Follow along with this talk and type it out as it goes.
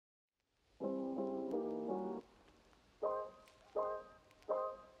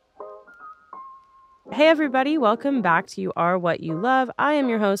Hey everybody, welcome back to You Are What You Love. I am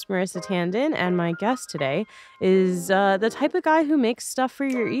your host, Marissa Tandon, and my guest today is the type of guy who makes stuff for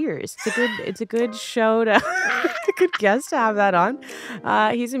your ears. It's a good show to a good guest to have that on.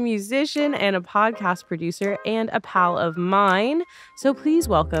 He's a musician and a podcast producer and a pal of mine. So please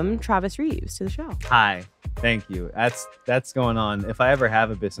welcome Travis Reaves to the show. Hi. Thank you. That's going on. If I ever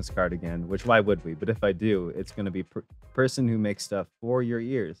have a business card again, which why would we? But if I do, it's going to be person who makes stuff for your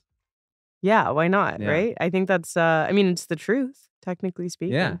ears. Yeah, why not, Yeah. right? I think that's it's the truth, technically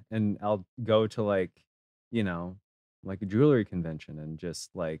speaking. Yeah, and I'll go to like a jewelry convention and just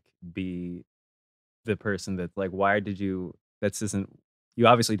like be the person that's like, why did you? This isn't. You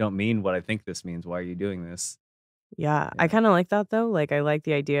obviously don't mean what I think this means. Why are you doing this? Yeah, I Yeah. kind of like that though. Like I like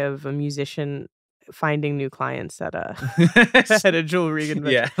the idea of a musician finding new clients at a at a jewelry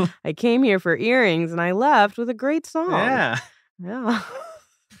convention. Yeah. I came here for earrings and I left with a great song. Yeah. Yeah.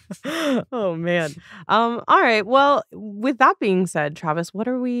 Oh man. All right. Well, with that being said, Travis, what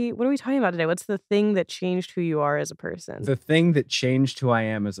are we talking about today? What's the thing that changed who you are as a person? The thing that changed who I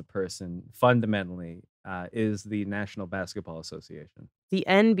am as a person fundamentally is the National Basketball Association. The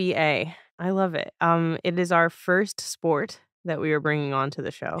NBA. I love it. It is our first sport that we are bringing onto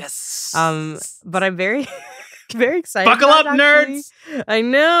the show. Yes. But I'm very very excited. Buckle about up, it, actually. nerds. I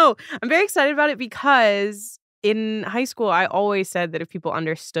know. I'm very excited about it because in high school, I always said that if people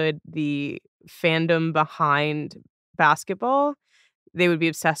understood the fandom behind basketball, they would be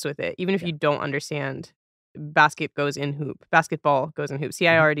obsessed with it, even if you don't understand basketball goes in hoop. See,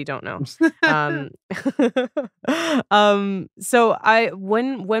 I already don't know. So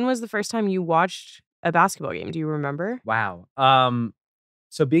when was the first time you watched a basketball game? Do you remember? Wow.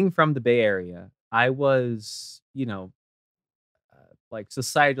 So being from the Bay Area, I was, like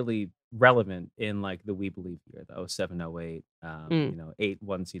societally relevant in like the We Believe year, the 07, 08, 8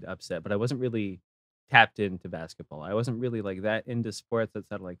 one seed upset, but I wasn't really tapped into basketball. I wasn't really like that into sports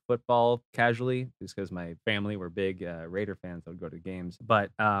outside of like football casually, just because my family were big Raider fans that would go to games.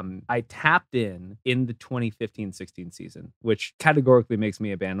 But I tapped in the 2015-16 season, which categorically makes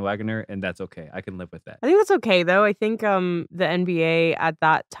me a bandwagoner, and that's okay. I can live with that. I think that's okay though. I think the NBA at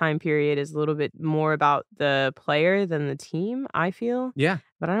that time period is a little bit more about the player than the team, I feel. Yeah.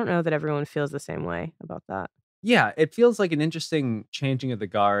 But I don't know that everyone feels the same way about that. Yeah, it feels like an interesting changing of the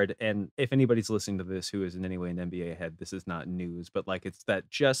guard. And if anybody's listening to this who is in any way an NBA head, this is not news, but like it's that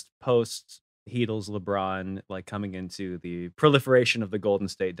just post Heatles LeBron, like coming into the proliferation of the Golden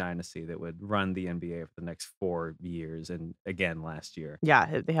State dynasty that would run the NBA for the next 4 years and again last year.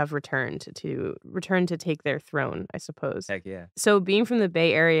 Yeah, they have returned to take their throne, I suppose. Heck yeah. So being from the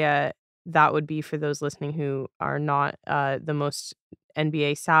Bay Area, that would be for those listening who are not the most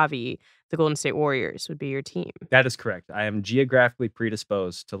NBA savvy. The Golden State Warriors would be your team. That is correct. I am geographically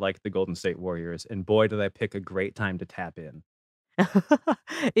predisposed to like the Golden State Warriors, and boy, did I pick a great time to tap in.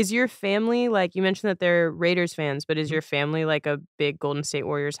 Is your family, like you mentioned that they're Raiders fans, but is your family like a big Golden State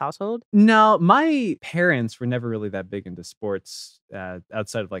Warriors household? No, my parents were never really that big into sports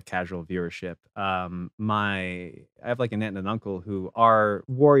outside of like casual viewership. I have like an aunt and an uncle who are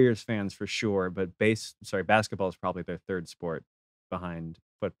Warriors fans for sure, but basketball is probably their third sport behind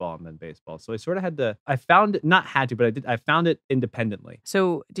football and then baseball. So I sort of I found it, not had to, but I found it independently.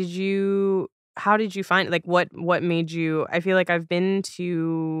 So how did you find, like, what made you, I feel like I've been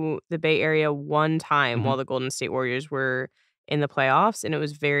to the Bay Area one time while the Golden State Warriors were in the playoffs, and it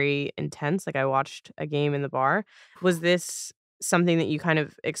was very intense. Like I watched a game in the bar. Was this something that you kind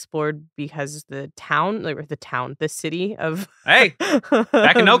of explored because the city of Hey,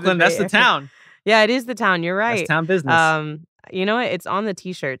 back in of the Oakland, that's Bay the town. Yeah, it is the town. You're right. That's town business. You know what? It's on the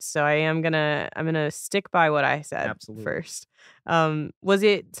t-shirts, so I'm gonna stick by what I said Absolutely. first. Was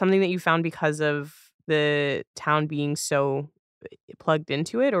it something that you found because of the town being so plugged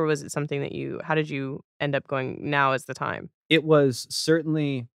into it, or was it something that how did you end up going, now is the time? It was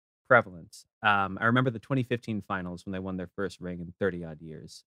certainly prevalent. I remember the 2015 finals when they won their first ring in 30 odd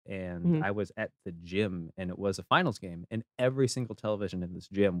years. And I was at the gym and it was a finals game, and every single television in this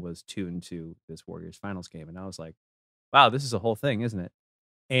gym was tuned to this Warriors finals game. And I was like, wow, this is a whole thing, isn't it?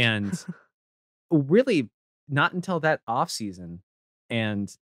 And really not until that off season.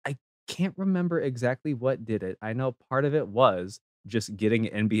 And I can't remember exactly what did it. I know part of it was just getting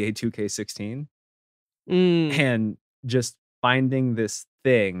NBA 2K16 and just finding this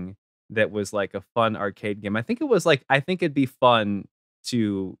thing that was like a fun arcade game. I think it'd be fun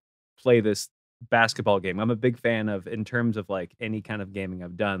to play this basketball game. I'm a big fan of, in terms of like any kind of gaming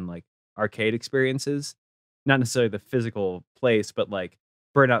I've done, like arcade experiences, not necessarily the physical place, but like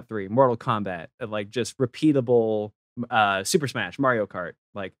Burnout 3, Mortal Kombat, like just repeatable Super Smash, Mario Kart.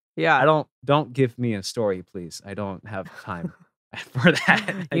 Like, I Yeah. don't give me a story, please. I don't have time for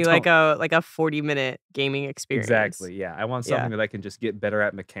that. I You like don't. a 40-minute gaming experience. Exactly, yeah. I want Yeah. something that I can just get better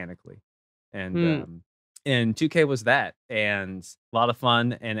at mechanically. And, Mm. and 2K was that, and a lot of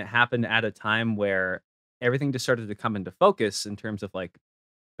fun, and it happened at a time where everything just started to come into focus in terms of, like,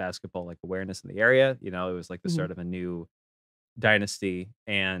 basketball, like, awareness in the area. You know, it was, like, the Mhm. start of a new dynasty,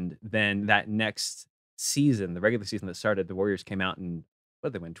 and then that next season, the regular season that started, the Warriors came out and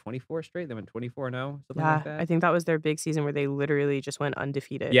what, they went 24 straight? They went 24-0, something like Yeah, I that? think that was their big season where they literally just went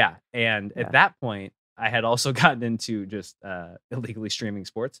undefeated. Yeah, and at Yeah. that point, I had also gotten into just, illegally streaming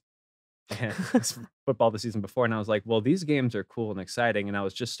sports and football the season before, and I was like, "Well, these games are cool and exciting," and I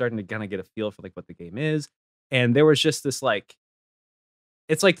was just starting to kinda get a feel for, like, what the game is, and there was just this, like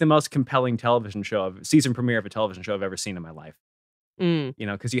it's like the most compelling television show of season premiere of a television show I've ever seen in my life. Mm. You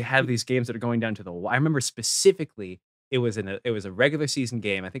know, because you have these games that are going down to the I remember specifically, it was a regular season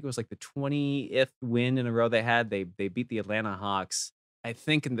game. I think it was like the 20th win in a row they had. They beat the Atlanta Hawks. I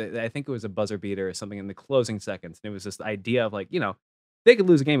think it was a buzzer beater or something in the closing seconds. And it was this idea of like, you know, they could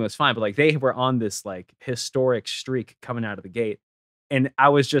lose a game, it was fine, but like they were on this like historic streak coming out of the gate. And I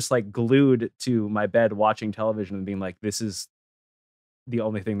was just like glued to my bed watching television and being like, this is the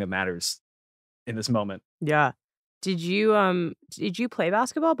only thing that matters in this moment. Yeah. Did you play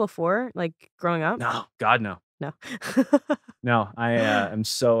basketball before, like, growing up? No, God no. No. No, I, am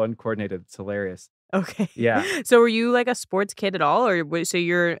so uncoordinated, it's hilarious. Okay. Yeah. So were you, like, a sports kid at all, or so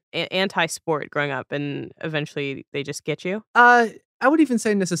you're anti-sport growing up and eventually they just get you? I would even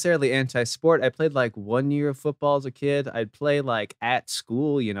say necessarily anti-sport. I played, like, 1 year of football as a kid. I'd play, like, at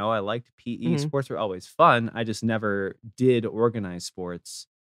school, you know, I liked PE. Mhm. Sports were always fun. I just never did organize sports.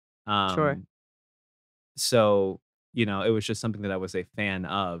 Sure. Um, so, you know, it was just something that I was a fan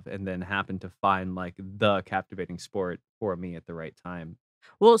of and then happened to find, like, the captivating sport for me at the right time.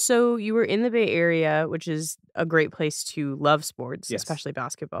 Well, so you were in the Bay Area, which is a great place to love sports, Yes. especially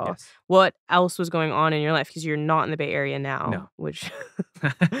basketball. Yes. What else was going on in your life? Because 'Cause you're not in the Bay Area No. now, which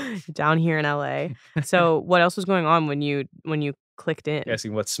down here in LA. So what else was going on when you clicked in?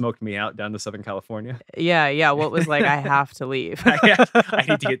 Guessing what smoked me out down to Southern California. Yeah, yeah, what was like, "I have to leave." I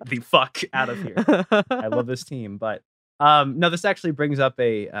need to get the fuck out of here. I love this team, but, no, this actually brings up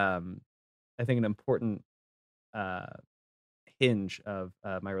I think an important, uh, hinge of,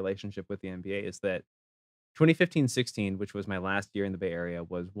 my relationship with the NBA is that 2015-16, which was my last year in the Bay Area,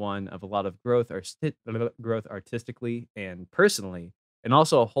 was one of a lot of growth artistically and personally, and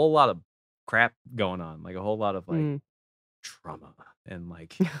also a whole lot of crap going on, like, a whole lot of, like, Mm. trauma and, like,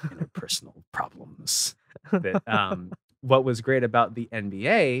 interpersonal problems that, what was great about the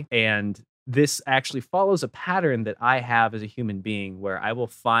NBA, and this actually follows a pattern that I have as a human being where I will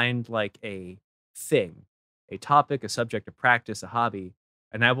find, like, a thing, a topic, a subject, a practice, a hobby,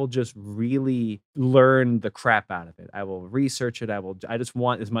 and I will just really learn the crap out of it. I will research it. I just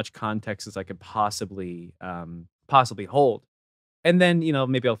want as much context as I could possibly hold. And then, you know,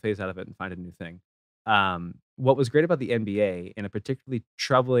 maybe I'll phase out of it and find a new thing. What was great about the NBA in a particularly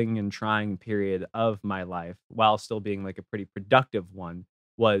troubling and trying period of my life, while still being like a pretty productive one,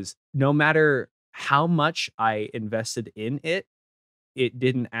 was no matter how much I invested in it, it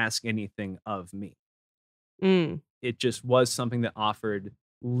didn't ask anything of me. Mm. It just was something that offered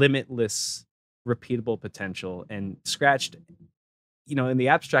limitless, repeatable potential and scratched, you know, in the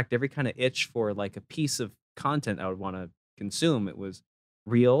abstract, every kind of itch for like a piece of content I would want to consume. It was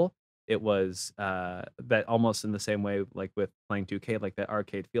real. It was that almost in the same way, like with playing 2K, like that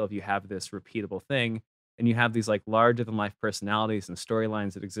arcade feel of you have this repeatable thing and you have these like larger than life personalities and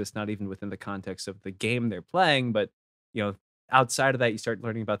storylines that exist not even within the context of the game they're playing, but you know, outside of that, you start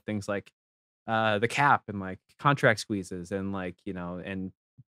learning about things like the cap and like contract squeezes and like, you know, and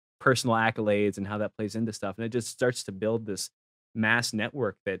personal accolades and how that plays into stuff. And it just starts to build this mass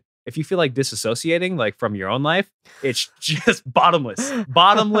network that if you feel like disassociating like from your own life, it's just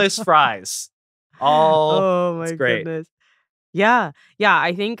bottomless fries. All Oh it's my great. goodness. Yeah. Yeah,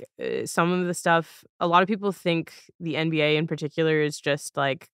 I think, some of the stuff a lot of people think the NBA in particular is just,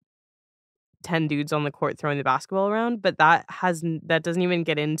 like, 10 dudes on the court throwing the basketball around, but that doesn't even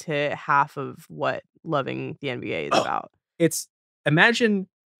get into half of what loving the NBA is Oh, about. it's imagine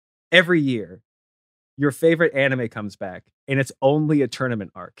every year your favorite anime comes back and it's only a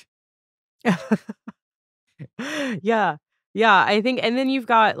tournament arc. Yeah. Yeah, I think and then you've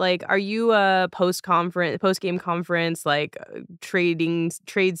got, like are you a post-game conference, like, trade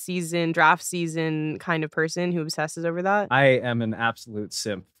season, draft season kind of person who obsesses over that? I am an absolute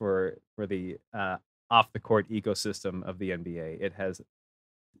simp for the off the court ecosystem of the NBA. It has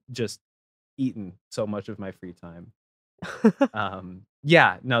just eaten so much of my free time.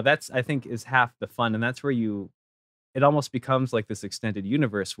 Yeah, no, that's I think is half the fun, and that's where it almost becomes like this extended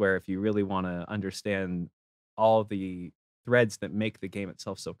universe where if you really want to understand all the threads that make the game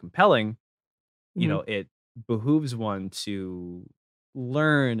itself so compelling, Mhm. it behooves one to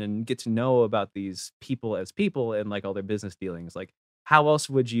learn and get to know about these people as people and like all their business dealings. Like, how else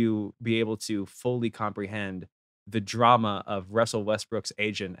would you be able to fully comprehend the drama of Russell Westbrook's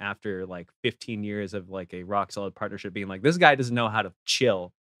agent after like 15 years of like a rock solid partnership being like, this guy doesn't know how to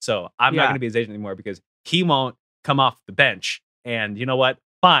chill. So I'm not going Yeah, to be his agent anymore because he won't come off the bench. And you know what?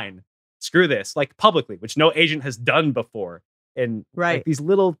 Fine. Screw this. Like publicly, which no agent has done before, and like right. these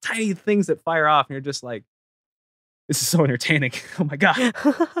little tiny things that fire off, and you're just like, "This is so entertaining." Oh my god.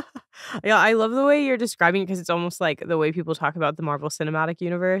 Yeah, I love the way you're describing it because it's almost like the way people talk about the Marvel Cinematic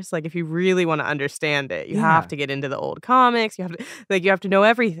Universe. Like, if you really wanna understand it, you have Yeah, to get into the old comics, you have to know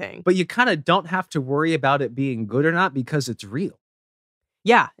everything. but you kinda don't have to worry about it being good or not because it's real.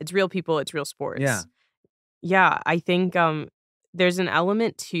 Yeah, it's real people, it's real Yeah. sports. Yeah, I think, there's an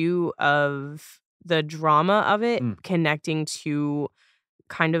element too of the drama of it Mm. connecting to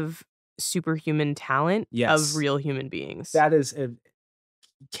kind of superhuman talent of Yes. real human beings. That is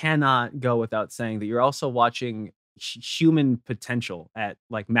cannot go without saying that you're also watching human potential at,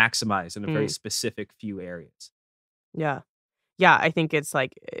 like, maximize in a very Mm, specific few areas. yeah. Yeah, I think it's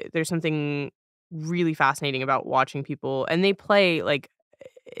like, there's something really fascinating about watching people and they play, like,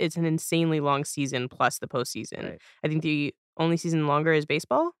 it's an insanely long season plus the postseason. Right. I think the only season longer is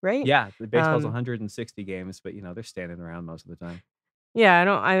baseball, right? Yeah, the baseball's Um, 160 games, but, they're standing around most of the time. yeah,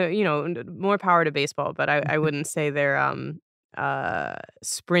 more power to baseball, but I wouldn't say they're,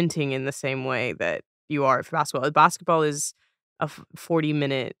 sprinting in the same way that you are for basketball. Basketball is a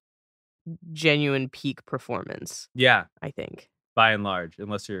 40-minute genuine peak performance, Yeah. I think. By and large,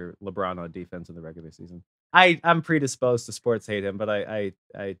 unless you're LeBron on defense in the regular season. I'm predisposed to sports hate him, but I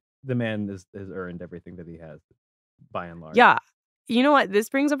the man has earned everything that he has by and large. Yeah. You know what? This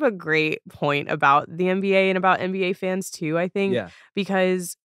brings up a great point about the NBA and about NBA fans too, I think, Yeah.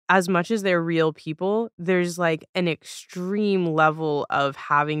 because as much as they're real people, there's like an extreme level of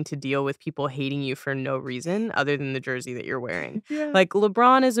having to deal with people hating you for no reason other than the jersey that you're wearing. Yeah. Like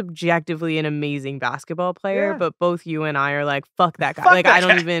LeBron is objectively an amazing basketball player, Yeah. but both you and I are like, fuck that guy. Fuck Like I that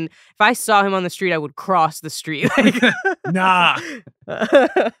don't guy. even if I saw him on the street, I would cross the street. Like Nah.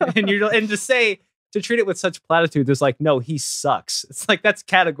 And to treat it with such platitude, there's like, no, he sucks. It's like that's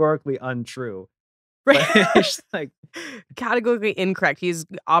categorically untrue. But it's like, Categorically incorrect. He's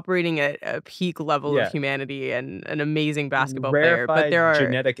operating at a peak level of yeah. humanity and an amazing basketball player, but there Rarefied are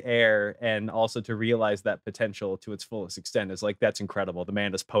genetic air, and also to realize that potential to its fullest extent is like that's incredible. The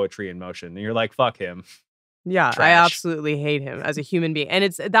man is poetry in motion. And you're like, fuck him. yeah, I Trash. absolutely hate him as a human being, and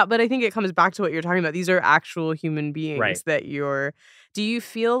it's that but I think it comes back to what you're talking about. These are actual human Right. beings that you're do you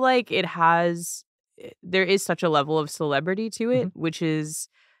feel like there is such a level of celebrity to it, Mhm. which is,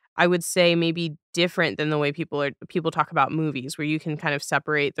 I would say, maybe different than the way people talk about movies, where you can kind of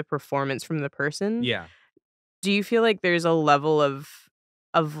separate the performance from the person? Yeah. Do you feel like there's a level of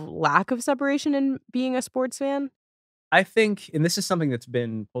lack of separation in being a sports fan? I think, and this is something that's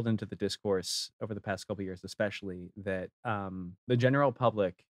been pulled into the discourse over the past couple years, especially that the general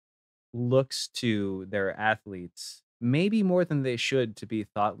public looks to their athletes maybe more than they should to be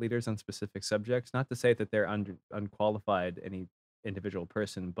thought leaders on specific subjects. Not to say that they're unqualified, any individual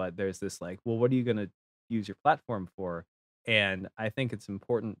person, but there's this like, well, what are you going to use your platform for? And I think it's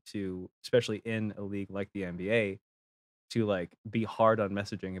important to, especially in a league like the NBA, to like be hard on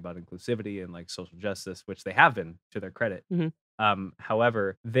messaging about inclusivity and like social justice, which they have been to their credit. Mhm.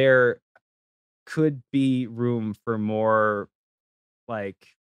 However, there could be room for more like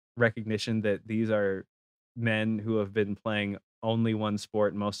recognition that these are men who have been playing only one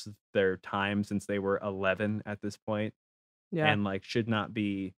sport most of their time since they were 11 at this point, Yeah. and like should not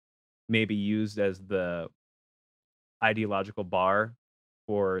be maybe used as the ideological bar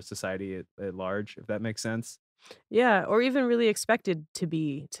for society at large, if that makes sense. Yeah, or even really expected to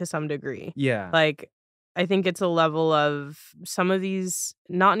be to some degree. Yeah. Like, I think it's a level of some of these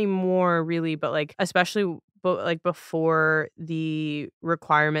not anymore really, but, like, especially like, before the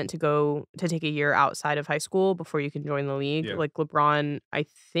requirement to take a year outside of high school before you can join the league, Yeah. like, LeBron, I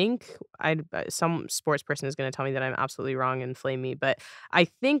think some sports person is gonna tell me that I'm absolutely wrong and flame me, but I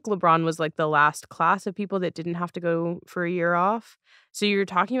think LeBron was, like, the last class of people that didn't have to go for a year off. So you're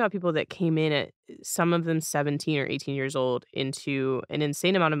talking about people that came in at some of them 17 or 18 years old into an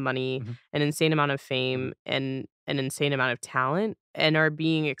insane amount of money, Mhm. an insane amount of Mhm. fame, and an insane amount of talent, and are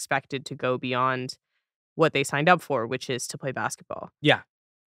being expected to go beyond what they signed up for, which is to play basketball. Yeah.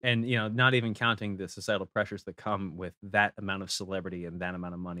 And, not even counting the societal pressures that come with that amount of celebrity and that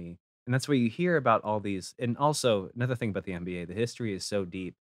amount of money. And that's where you hear about all these. And also, another thing about the NBA, the history is so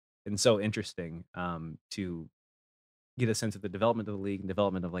deep and so interesting, to get a sense of the development of the league and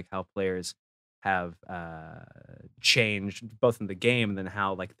development of like how players have changed both in the game and then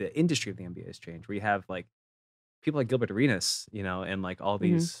how like the industry of the NBA has changed. Where you have like people like Gilbert Arenas, and like all Hmm.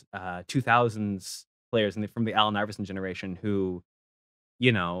 these 2000s players and from the Allen Iverson generation who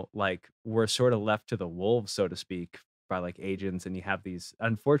like were sort of left to the wolves, so to speak, by like agents. And you have these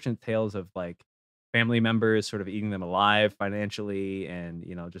unfortunate tales of like family members sort of eating them alive financially and,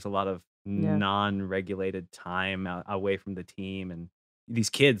 just a lot of Yeah. non-regulated time away from the team. And these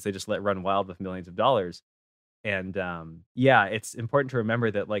kids, they just let run wild with millions of dollars. And yeah, it's important to remember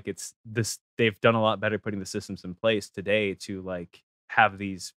that like it's this, they've done a lot better putting the systems in place today to like have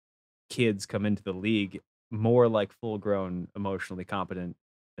these kids come into the league more like full grown, emotionally competent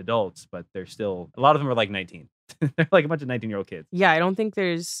adults, but they're still a lot of them are like 19. They're like a bunch of 19-year-old kids. Yeah, I don't think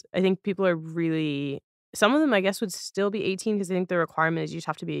I think people are really some of them, I guess, would still be 18 because I think the requirement is you just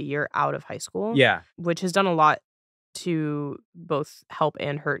have to be a year out of high school, Yeah. which has done a lot to both help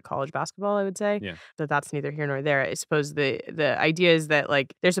and hurt college basketball, I would say. Yeah. But that's neither here nor there. I suppose the idea is that,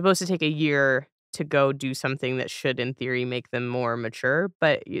 like, they're supposed to take a year to go do something that should, in theory, make them more mature,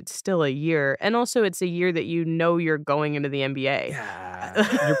 but it's still a year, and also it's a year that you're going into the NBA.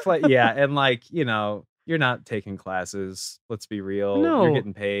 Yeah. Yeah, and like, you're not taking classes. Let's be real. You're No.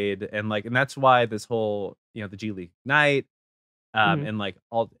 getting paid. And that's why this whole, the G League night, Mhm. and like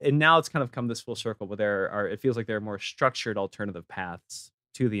all and now it's kind of come this full circle where it feels like there are more structured alternative paths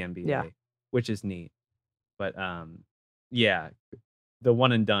to the Yeah. NBA, which is neat. But yeah, the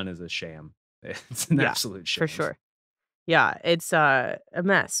one and done is a sham. It's an Yeah, absolute for sham. sure. Yeah, it's, a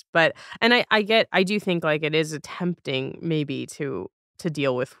mess, but I do think, like, it is attempting maybe to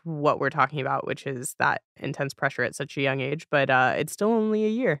deal with what we're talking about, which is that intense pressure at such a young age, but, it's still only a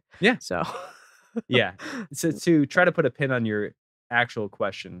year, Yeah, so yeah. So to try to put a pin on your actual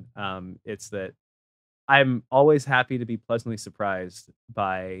question, it's that I'm always happy to be pleasantly surprised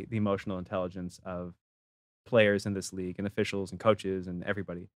by the emotional intelligence of players in this league and officials and coaches and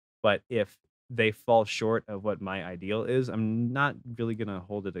everybody. But if they fall short of what my ideal is, I'm not really gonna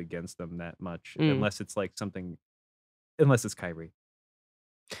hold it against them that much Mm, unless it's like something unless it's Kyrie.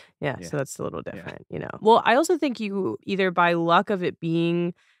 yeah, Yeah. so that's a little Yeah. different, you know? Well, I also think you either by luck of it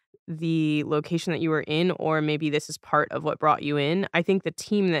being the location that you were in, or maybe this is part of what brought you in. I think the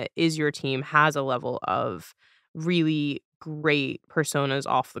team that is your team has a level of really great personas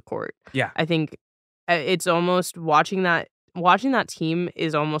off the court. Yeah. I think it's almost watching that team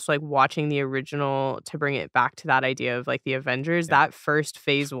is almost like watching the original to bring it back to that idea of like the Avengers, Yeah. that first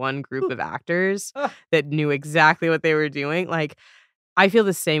phase 1 group Whew. of actors Ah, that knew exactly what they were doing. Like I feel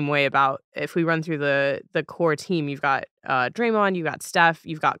the same way about if we run through the core team, you've got, Draymond, you've got Steph,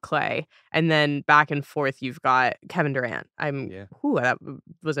 you've got Clay, and then back and forth, you've got Kevin Durant. yeah. That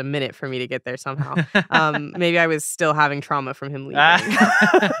was a minute for me to get there somehow. Maybe I was still having trauma from him leaving.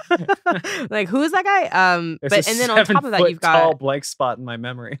 Ah. Like, who is that guy? There's a But and then on top of that, 7-foot you've got tall blank spot in my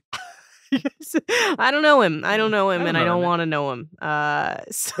memory. I don't know him. I Yeah. don't know I him, don't and I know that don't man. wanna know him. What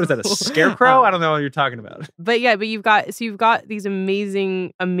is that, a Um scarecrow? I don't know what you're talking about. But yeah, but you've got these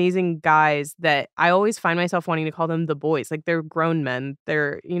amazing, amazing guys that I always find myself wanting to call them the boys. Like they're grown men.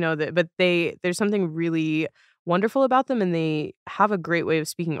 But there's something really wonderful about them and they have a great way of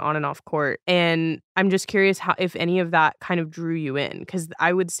speaking on and off court. And I'm just curious how if any of that kind of drew you in. Cause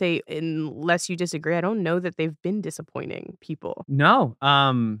I would say unless you disagree, I don't know that they've been disappointing people. No,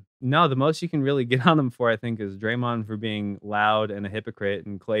 no, the most you can really get on him for, I think, is Draymond for being loud and a hypocrite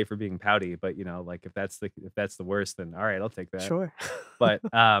and Clay for being pouty. But, like if that's the worst, then all right, I'll take that. Sure. But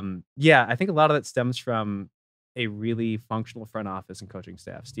yeah, I think a lot of that stems from a really functional front office and coaching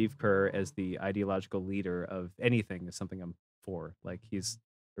staff. Steve Kerr as the ideological leader of anything is something I'm for. Like he's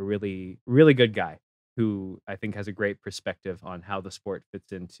a really, really good guy who I think has a great perspective on how the sport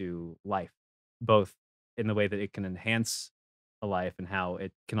fits into life, both in the way that it can enhance a life and how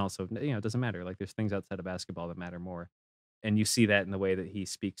it can also, it doesn't matter. Like there's things outside of basketball that matter more. And you see that in the way that he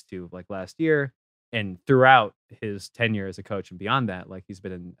speaks to like last year and throughout his tenure as a coach and beyond that, like he's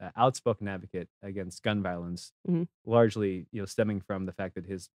been an outspoken advocate against gun violence, Mhm. largely, stemming from the fact that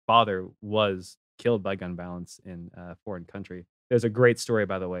his father was killed by gun violence in a foreign country. There's a great story,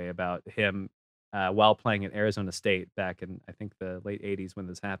 by the way, about him while playing at Arizona State back in, I think, the late 80s when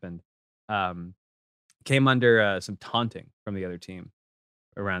this happened. Um, Came under some taunting from the other team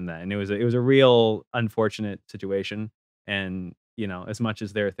around that, and it was a real unfortunate situation. And as much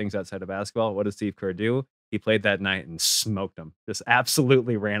as there are things outside of basketball, what does Steve Kerr do? he played that night and smoked him. Just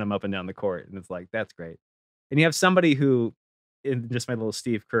absolutely ran him up and down the court. And it's like, that's great. And you have somebody who, in just my little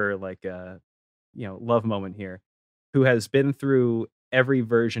Steve Kerr, like, love moment here, who has been through every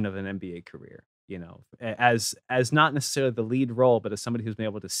version of an NBA career, as not necessarily the lead role, but as somebody who's been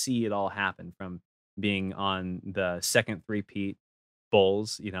able to see it all happen, from being on the second three-peat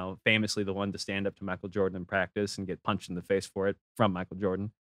Bulls, famously the one to stand up to Michael Jordan in practice and get punched in the face for it from Michael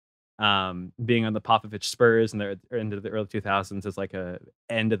Jordan. Being on the Popovich Spurs in the into the early 2000s as like a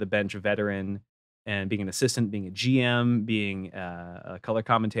end of the bench veteran, and being an assistant, being a GM, being a color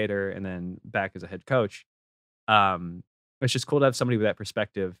commentator, and then back as a head coach. It's just cool to have somebody with that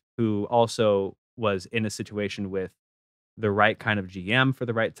perspective who also was in a situation with the right kind of GM for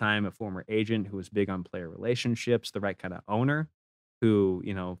the right time, a former agent who was big on player relationships, the right kind of owner who,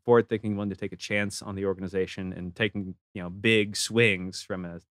 forward thinking, willing to take a chance on the organization and taking, big swings from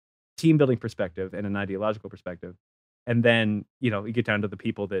a team building perspective and an ideological perspective. And then, you get down to the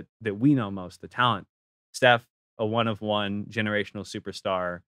people that we know most, the talent. Steph, a one of one generational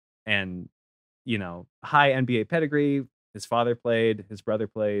superstar, and high NBA pedigree. His father played, his brother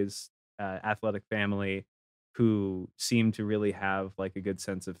plays, athletic family, who seem to really have like a good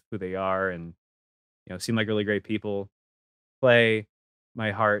sense of who they are, and seem like really great people. Klay,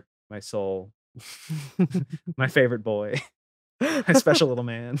 my heart, my soul, my favorite boy, my special little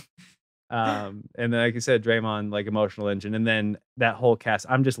man. And then, like you said, Draymond, like emotional engine, and then that whole cast.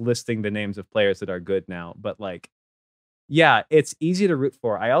 I'm just listing the names of players that are good now, but like, yeah, it's easy to root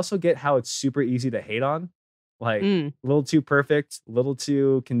for. I also get how it's super easy to hate on, like a little too perfect, a little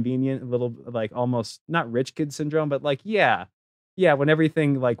too convenient, a little like almost not rich kid syndrome, but like, yeah, when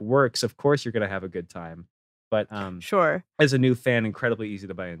everything like works, of course you're gonna have a good time. But Sure. as a new fan, incredibly easy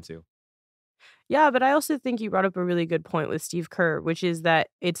to buy into. Yeah, but I also think you brought up a really good point with Steve Kerr, which is that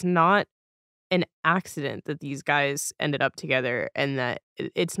it's not an accident that these guys ended up together, and that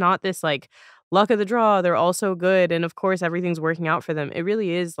it's not this like luck of the draw. They're all so good, and of course everything's working out for them. It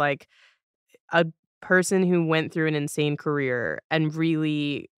really is like a person who went through an insane career and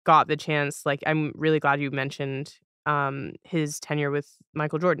really got the chance. Like, I'm really glad you mentioned his tenure with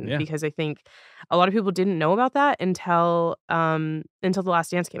Michael Jordan, Yeah. because I think a lot of people didn't know about that until The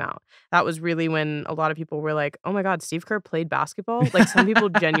Last Dance came out. That was really when a lot of people were like, "Oh my god, Steve Kerr played basketball?" Like, some people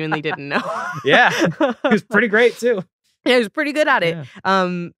genuinely didn't know. Yeah. He was pretty great too. Yeah, he was pretty good at it.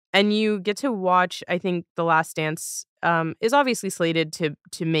 Yeah. And you get to watch, I think The Last Dance is obviously slated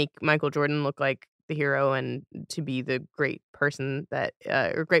to make Michael Jordan look like the hero and to be the great person that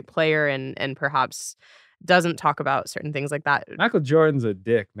or great player, and perhaps doesn't talk about certain things like that. Michael Jordan's a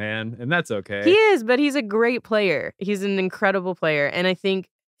dick, man, and that's okay. He is, but he's a great player. He's an incredible player, and I think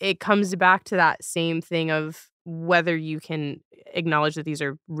it comes back to that same thing of whether you can acknowledge that these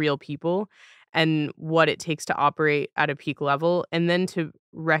are real people and what it takes to operate at a peak level, and then to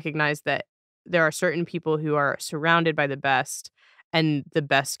recognize that there are certain people who are surrounded by the best, and the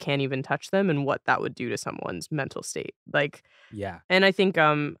best can't even touch them, and what that would do to someone's mental state. Like, Yeah. and I think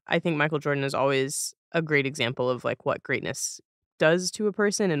Michael Jordan is always a great example of like what greatness does to a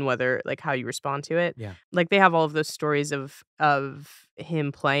person, and whether like how you respond to it. Yeah. Like, they have all of those stories of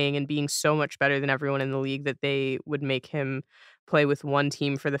him playing and being so much better than everyone in the league that they would make him play with one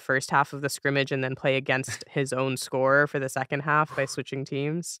team for the first half of the scrimmage and then play against his own scorer for the second half by switching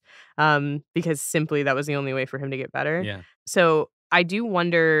teams, because simply that was the only way for him to get better. Yeah. So I do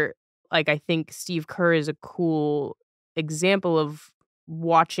wonder, like, I think Steve Kerr is a cool example of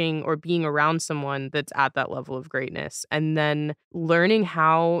watching or being around someone that's at that level of greatness, and then learning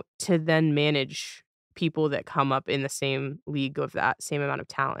how to then manage people that come up in the same league of that same amount of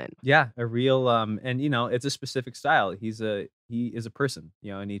talent. Yeah, a real and it's a specific style. He is a person,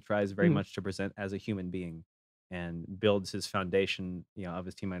 and he tries very Mm, much to present as a human being, and builds his foundation, of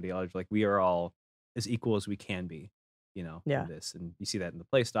his team ideology. Like, we are all as equal as we can be, in yeah. this. And you see that in the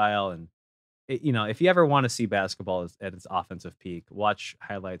play style. And if you ever want to see basketball at its offensive peak, watch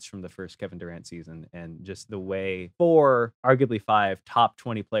highlights from the first Kevin Durant season, and just the way 4, arguably 5 top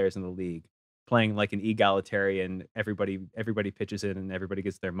 20 players in the league playing like an egalitarian, everybody pitches in and everybody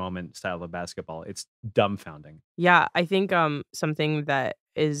gets their moment style of basketball. It's dumbfounding. Yeah, I think something that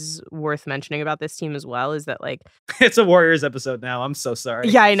is worth mentioning about this team as well is that, like, It's a Warriors episode now. I'm so sorry.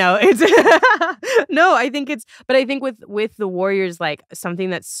 yeah, I know. It's no, I think it's, but I think with the Warriors, like, something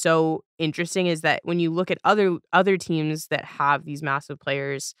that's so interesting is that when you look at other teams that have these massive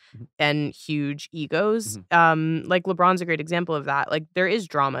players Mhm. and huge egos, Mhm. like LeBron's a great example of that. Like, there is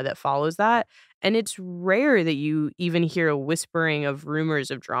drama that follows that, and it's rare that you even hear a whispering of rumors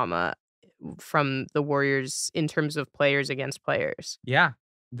of drama from the Warriors in terms of players against players. Yeah.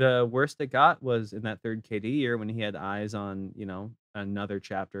 The worst it got was in that third KD year when he had eyes on, another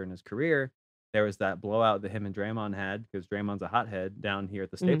chapter in his career. There was that blowout that him and Draymond had because Draymond's a hothead down here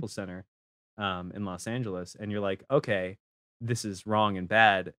at the Mhm. Staples Center in Los Angeles. And you're like, okay, this is wrong and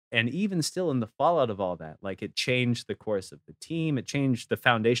bad. And even still in the fallout of all that, like it changed the course of the team. It changed the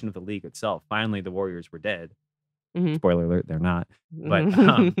foundation of the league itself. Finally, the Warriors were dead. Mhm. Spoiler alert, they're not. But,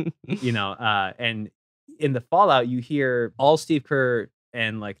 and in the fallout, you hear all Steve Kerr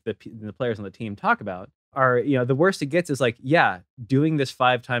and like the players on the team talk about are, the worst it gets is like, yeah, doing this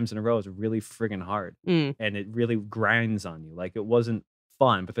 5 times in a row is really friggin' hard. Mm. And it really grinds on you. Like it wasn't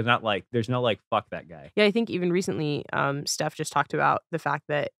fun, but there's no like, fuck that guy. Yeah, I think even recently, Steph just talked about the fact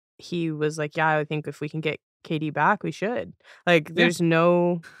that he was like, "Yeah, I think if we can get KD back, we should." Like, Yeah. there's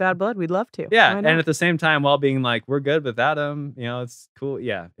no bad blood. We'd love to. Yeah. Why And not? at the same time, while being like, we're good without him, it's cool.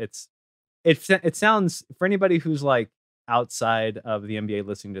 Yeah. It sounds for anybody who's like outside of the NBA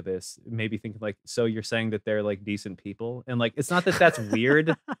listening to this, maybe thinking like, so you're saying that they're like decent people, and like it's not that that's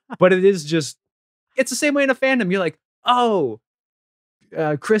weird, but it is just it's the same way in a fandom. You're like, oh,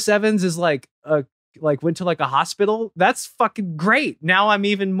 Chris Evans is like went to like a hospital. That's fucking great. Now I'm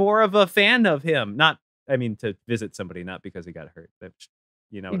even more of a fan of him. Not, I mean, to visit somebody, not because he got hurt.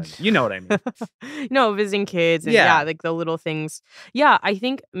 You know what I mean. You know what I mean. No, visiting kids and Yeah. like the little things. Yeah, I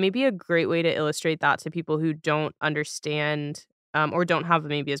think maybe a great way to illustrate that to people who don't understand or don't have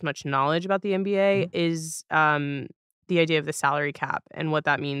maybe as much knowledge about the NBA Mhm. is the idea of the salary cap and what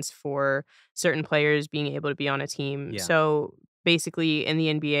that means for certain players being able to be on a team. Yeah. So basically, in the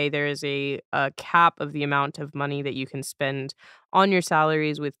NBA, there is a cap of the amount of money that you can spend on your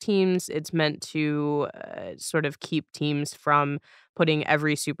salaries with teams. It's meant to sort of keep teams from putting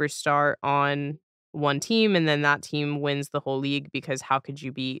every superstar on one team and then that team wins the whole league because how could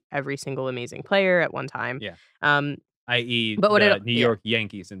you beat every single amazing player at one time? Yeah. Um, I.e., but what it the New yeah, York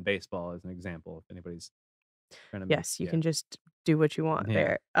Yankees in baseball, as an example, if anybody's trying to make, yes, you yeah, can just do what you want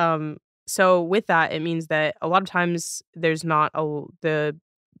yeah, there. So with that, it means that a lot of times there's not the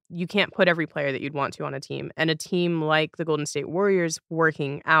you can't put every player that you'd want to on a team. And a team like the Golden State Warriors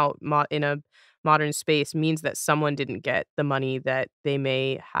working out in a modern space means that someone didn't get the money that they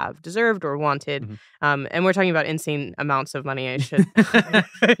may have deserved or wanted. mhm. And we're talking about insane amounts of money. I should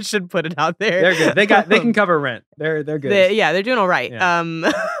I should put it out there. They're good. They can cover rent. They're good. They're doing all right.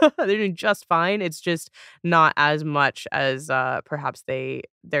 Yeah. They're doing just fine. It's just not as much as perhaps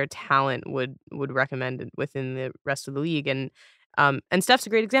their talent would recommend within the rest of the league. And Steph's a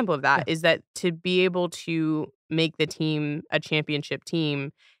great example of Yeah. that. Is that to be able to make the team a championship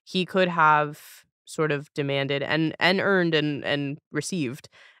team, he could have sort of demanded and earned and received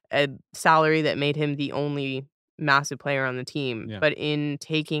a salary that made him the only massive player on the team, Yeah. but in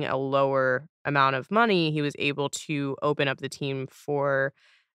taking a lower amount of money, he was able to open up the team for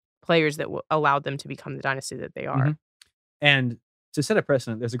players that allowed them to become the dynasty that they are. Mhm. And to set a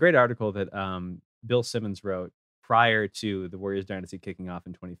precedent, there's a great article that Bill Simmons wrote prior to the Warriors dynasty kicking off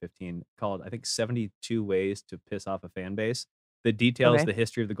in 2015 called, I think, 72 Ways to Piss Off a Fan Base, that details Okay. the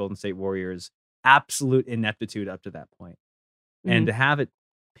history of the Golden State Warriors' absolute ineptitude up to that point. And Mhm. to have it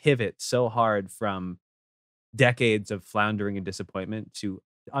pivot so hard from decades of floundering and disappointment to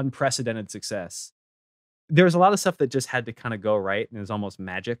unprecedented success. There was a lot of stuff that just had to kind of go right, and it was almost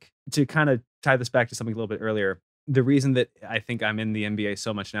magic. To kind of tie this back to something a little bit earlier, the reason that I think I'm in the NBA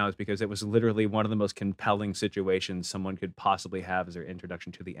so much now is because it was literally one of the most compelling situations someone could possibly have as their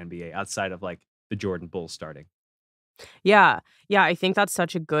introduction to the NBA outside of like the Jordan Bulls starting. Yeah. Yeah, I think that's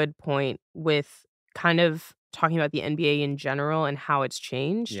such a good point with kind of talking about the NBA in general and how it's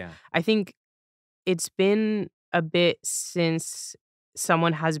changed. Yeah. I think it's been a bit since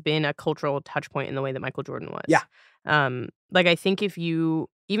someone has been a cultural touch point in the way that Michael Jordan Yeah. was. Like, I think even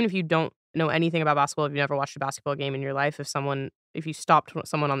if you don't know anything about basketball, if you've never watched a basketball game in your life, if you stopped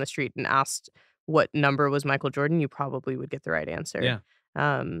someone on the street and asked what number was Michael Jordan, you probably would get the right answer. Yeah.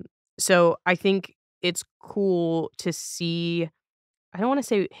 Um, so I think it's cool to see I don't wanna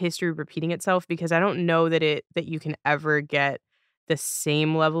say history repeating itself because I don't know that you can ever get the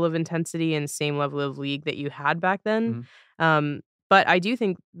same level of intensity and same level of league that you had back then. Mhm. Um, but I do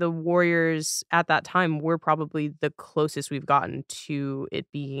think the Warriors at that time were probably the closest we've gotten to it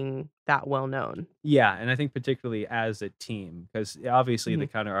being that well known. Yeah, and I think particularly as a team, because obviously the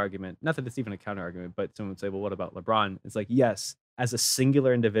Mhm. counter argument, not that it's even a counter argument, but someone would say, well, what about LeBron? It's like, yes, as a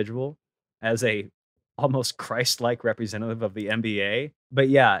singular individual, as a almost Christ-like representative of the NBA. But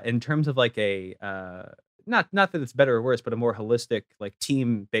yeah, in terms of like a not that it's better or worse, but a more holistic, like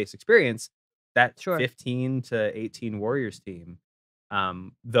team-based experience, that Sure. 15 to 18 Warriors team,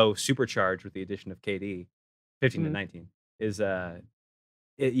 though supercharged with the addition of KD, 15 to Mhm. 19, is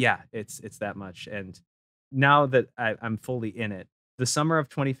it's that much. And now that I'm fully in it, the summer of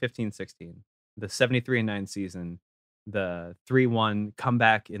 2015-16, the 73-9 season, the 3-1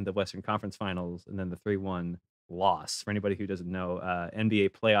 comeback in the Western Conference Finals, and then the 3-1 loss. For anybody who doesn't know,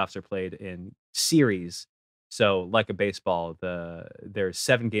 NBA playoffs are played in series. So, like a baseball, there's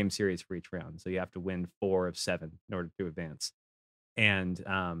 7-game series for each round. So you have to win 4 of 7 in order to advance. And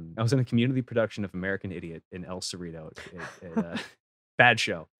I was in a community production of American Idiot in El Cerrito. Bad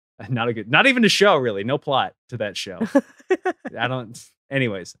show. Not even a show, really. No plot to that show.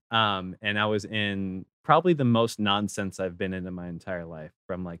 Anyways, and I was in probably the most nonsense I've been in my entire life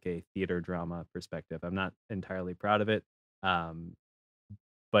from like a theater drama perspective. I'm not entirely proud of it.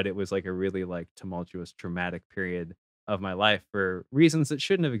 But it was like a really like tumultuous, traumatic period of my life for reasons that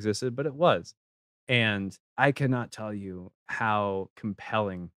shouldn't have existed, but it was. And I cannot tell you how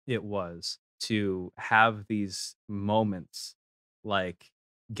compelling it was to have these moments like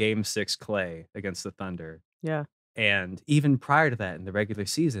Game 6 Klay against the Thunder. Yeah. And even prior to that in the regular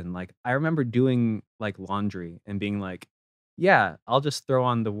season, like I remember doing like laundry and being like, yeah, I'll just throw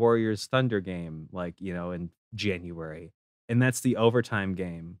on the Warriors Thunder game, like, in January. And that's the overtime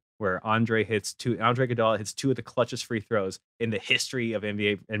game where Andre Iguodala hits 2 of the clutchest free throws in the history of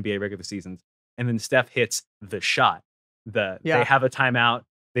NBA regular seasons. And then Steph hits the shot. They have a timeout.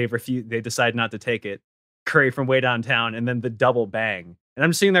 They decide not to take it. Curry from way downtown, and then the double bang. And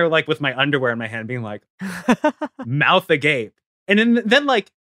I'm sitting there like with my underwear in my hand, being like, mouth agape. And then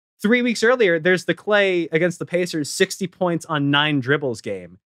like 3 weeks earlier, there's the Klay against the Pacers 60 points on 9 dribbles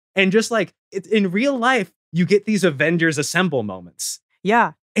game. And just like in real life, you get these Avengers Assemble moments.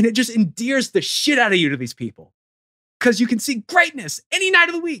 Yeah. And it just endears the shit out of you to these people. Because you can see greatness any night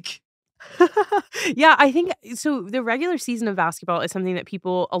of the week. Yeah, I think so. The regular season of basketball is something that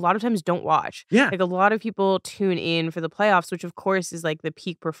people a lot of times don't watch. Yeah. Like a lot of people tune in for the playoffs, which of course is like the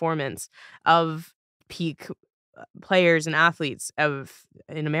peak performance of peak players and athletes in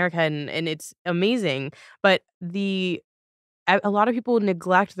America, and it's amazing. But a lot of people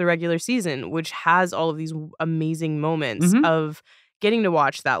neglect the regular season, which has all of these amazing moments of getting to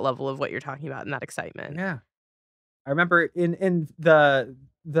watch that level of what you're talking about and that excitement. Yeah. I remember in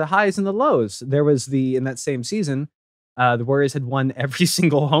the highs and the lows. There was in that same season, the Warriors had won every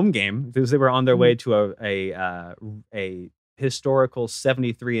single home game because they were on their way to a historical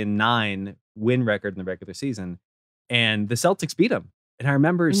 73-9 win record in the regular season, and the Celtics beat them. And I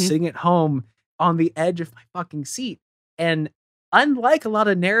remember sitting at home on the edge of my fucking seat. And unlike a lot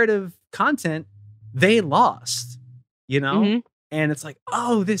of narrative content, they lost. And it's like,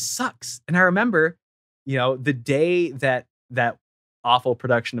 oh, this sucks. And I remember, the day that awful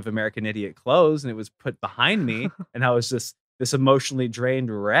production of American Idiot closed and it was put behind me and I was just this emotionally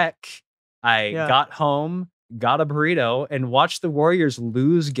drained wreck. I got home, got a burrito, and watched the Warriors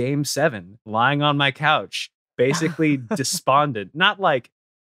lose Game 7 lying on my couch, basically despondent. Not like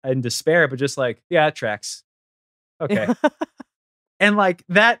in despair, but just like, yeah, it tracks. Okay. And like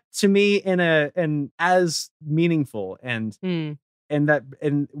that to me and as meaningful and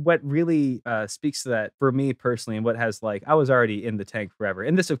what really speaks to that for me personally, and what has like, I was already in the tank forever.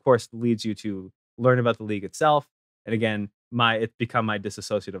 And this, of course, leads you to learn about the league itself. And again, it's become my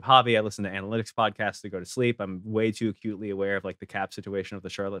disassociative hobby. I listen to analytics podcasts to go to sleep. I'm way too acutely aware of like the cap situation of the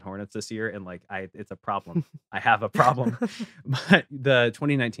Charlotte Hornets this year. And like, it's a problem. I have a problem. But the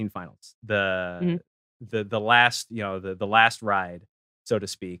 2019 finals, the last, the last ride, so to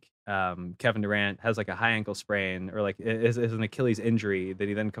speak. Kevin Durant has like a high ankle sprain or like is an Achilles injury that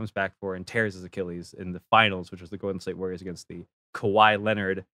he then comes back for and tears his Achilles in the finals, which was the Golden State Warriors against the Kawhi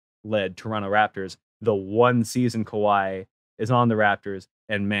Leonard led Toronto Raptors. The one season Kawhi is on the Raptors,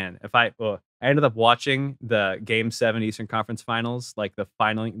 and man, I ended up watching the Game 7 Eastern Conference Finals, like the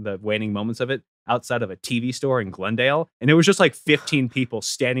waning moments of it, outside of a TV store in Glendale, and it was just like 15 people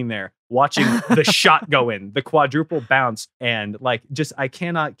standing there watching the shot go in, the quadruple bounce, and like just I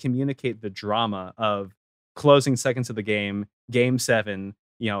cannot communicate the drama of closing seconds of the game, Game 7,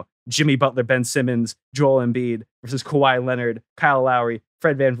 Jimmy Butler, Ben Simmons, Joel Embiid versus Kawhi Leonard, Kyle Lowry,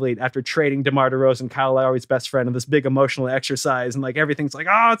 Fred VanVleet after trading DeMar DeRozan, Kyle Lowry's best friend, in this big emotional exercise, and like everything's like,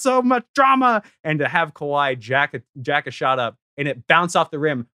 oh, it's so much drama, and to have Kawhi jack a shot up and it bounce off the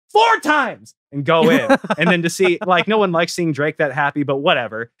rim 4 times and go in, and then to see like no one likes seeing Drake that happy, but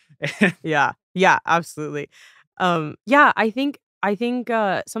whatever. Yeah, absolutely. I think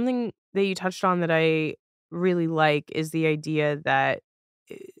something that you touched on that I really like is the idea that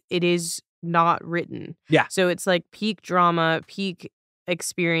it is not written. Yeah. So it's like peak drama, peak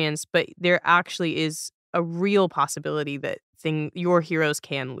experience, but there actually is a real possibility that your heroes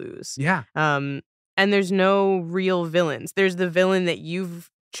can lose. Yeah. And And there's no real villains. There's the villain that you've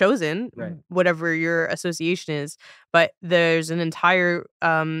chosen, Right. whatever your association is, but there's an entire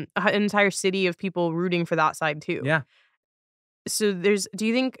city of people rooting for that side too. Yeah. So do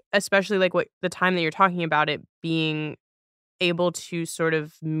you think, especially like what the time that you're talking about it being able to sort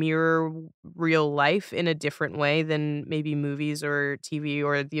of mirror real life in a different way than maybe movies or TV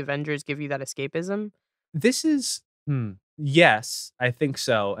or the Avengers give you that escapism? This is yes, I think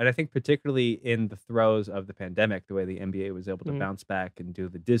so, and I think particularly in the throes of the pandemic, the way the NBA was able to Mm. bounce back and do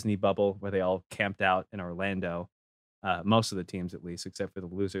the Disney bubble where they all camped out in Orlando, most of the teams at least, except for the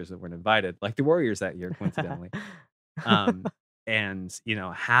losers that weren't invited, like the Warriors that year, coincidentally. Um, and,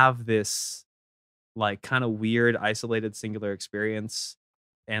 have this, like, kinda weird, isolated, singular experience,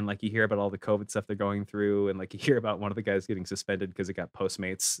 and, like, you hear about all the COVID stuff they're going through, and, like, you hear about one of the guys getting suspended because it got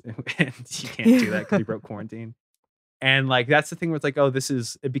Postmates, and you can't do that because he broke quarantine. And, like, that's the thing where it's like, oh,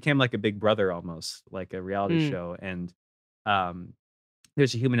 it became like a Big Brother almost, like a reality Mm, show, and,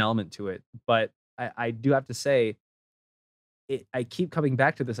 there's a human element to it, but I do have to say, I keep coming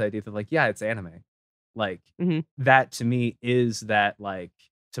back to this idea that, like, yeah, it's anime. Like, mhm, that to me is that, like,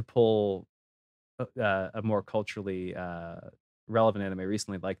 to pull a more culturally, relevant anime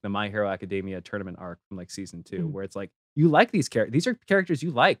recently, like the My Hero Academia tournament arc from, like, season 2, mhm. where it's like, you like these are characters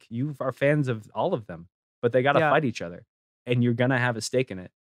you like, you are fans of all of them, but they gotta Yeah, fight each other, and you're gonna have a stake in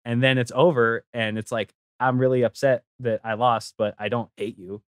it, and then it's over, and it's like, "I'm really upset that I lost, but I don't hate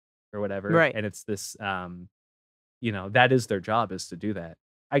you," or whatever, right. and it's this, that is their job, is to do that.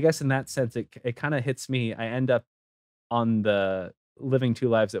 I guess in that sense, it kinda hits me. I end up on the living two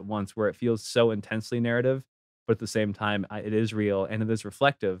lives at once where it feels so intensely narrative, but at the same time, it is real and it is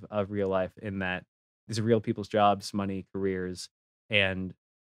reflective of real life in that these are real people's jobs, money, careers, and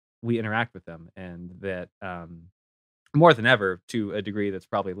we interact with them. And that more than ever, to a degree that's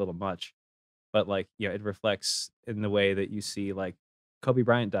probably a little much, but like, it reflects in the way that you see like Kobe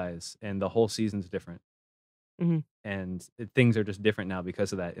Bryant dies and the whole season's different. Mhm, And things are just different now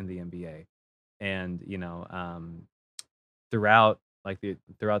because of that in the NBA. And, throughout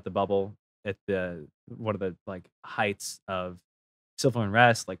the bubble at the one of the like heights of civil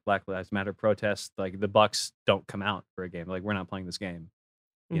unrest, like Black Lives Matter protests, like the Bucks don't come out for a game. Like, we're not playing this game,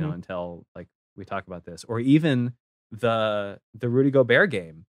 mhm. until like we talk about this. Or even the Rudy Gobert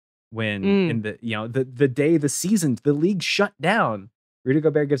game when Mm. in the day the league shut down. Rudy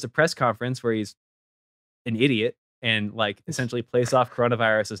Gobert gives a press conference where he's an idiot and like essentially plays off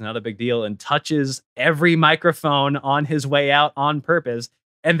coronavirus as not a big deal and touches every microphone on his way out on purpose.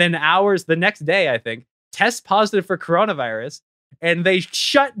 And then hours the next day, I think, tests positive for coronavirus and they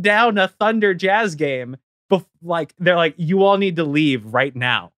shut down a Thunder Jazz game. Like, they're like, you all need to leave right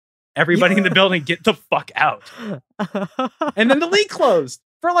now. Everybody in the building, get the fuck out. And then the league closed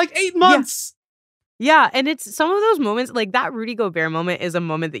for like 8 Yeah. months. Yeah, and it's some of those moments, like that Rudy Gobert moment is a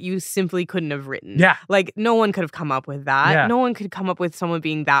moment that you simply couldn't have written. Yeah. Like, no one could have come up with that. Yeah. No one could come up with someone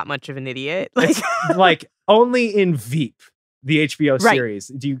being that much of an idiot. Like, It's like only in Veep, the HBO right.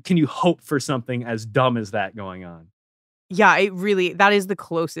 series, can you hope for something as dumb as that going on? Yeah, that is the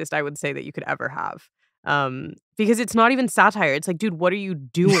closest I would say that you could ever have. Because it's not even satire. It's like, dude, what are you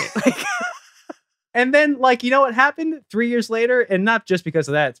doing? Like, And then, like, you know what happened 3 years later? And not just because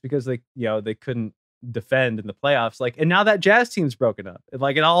of that, it's because they couldn't defend in the playoffs. Like, and now that Jazz team's broken up. And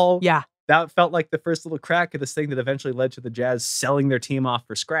like, yeah. that felt like the first little crack of this thing that eventually led to the Jazz selling their team off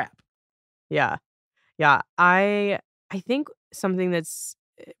for scrap. Yeah. Yeah. I think something that's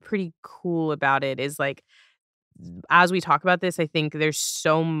pretty cool about it is like, as we talk about this, I think there's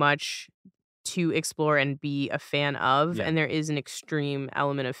so much to explore and be a fan of, Yeah, and there is an extreme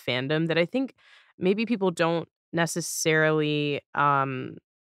element of fandom that I think maybe people don't necessarily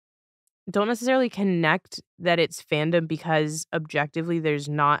connect that it's fandom because objectively there's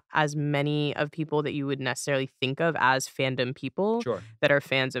not as many of people that you would necessarily think of as fandom people sure. that are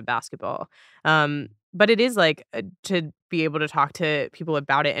fans of basketball. But it is like to be able to talk to people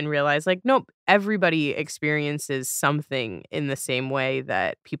about it and realize like, nope, everybody experiences something in the same way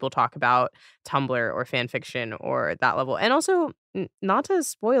that people talk about Tumblr or fan fiction or that level. And also, not to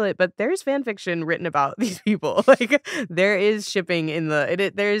spoil it, but there's fan fiction written about these people. Like, there is shipping in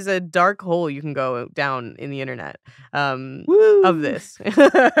there's a dark hole you can go down in the internet of Woo! this. There's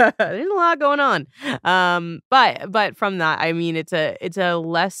a lot going on. But from that, I mean, it's a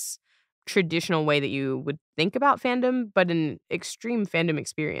less traditional way that you would think about fandom, but an extreme fandom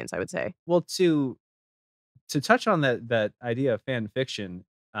experience, I would say. Well, to touch on that idea of fan fiction,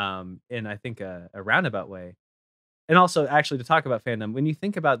 in I think a roundabout way, And also, actually, to talk about fandom, when you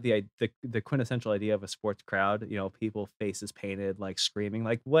think about the quintessential idea of a sports crowd, people faces painted, like screaming,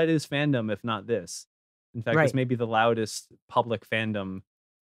 like what is fandom if not this? In fact, this Right. may be the loudest public fandom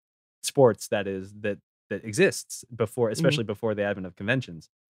sports that exists before, Mhm. especially before the advent of conventions.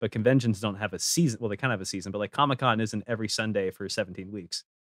 But conventions don't have a season. Well, they kind of have a season, but like Comic Con isn't every Sunday for 17 weeks.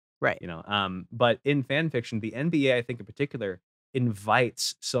 Right. But in fan fiction, the NBA, I think in particular,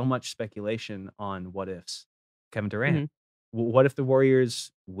 invites so much speculation on what ifs. Kevin Durant. Mhm. What if the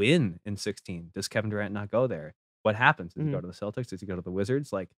Warriors win in 16? Does Kevin Durant not go there? What happens? Does he go Mhm. to the Celtics? Does he go to the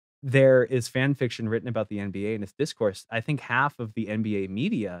Wizards? Like there is fan fiction written about the NBA and its discourse. I think half of the NBA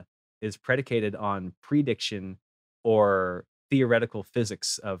media is predicated on prediction or theoretical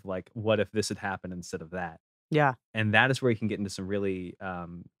physics of like, what if this had happened instead of that? Yeah. And that is where you can get into some really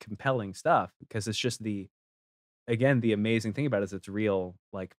compelling stuff because it's just the amazing thing about it is it's real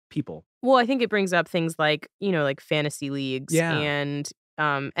like people. Well, I think it brings up things like, like fantasy leagues Yeah. and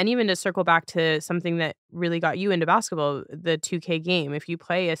even to circle back to something that really got you into basketball, the 2K game. If you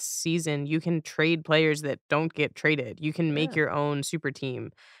play a season, you can trade players that don't get traded. You can make Yeah. your own super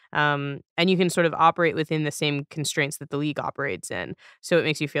team. And you can sort of operate within the same constraints that the league operates in. So it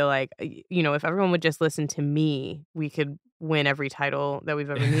makes you feel like, if everyone would just listen to me, we could win every title that we've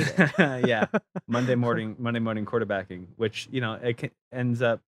ever needed. Yeah. Monday morning quarterbacking, which, ends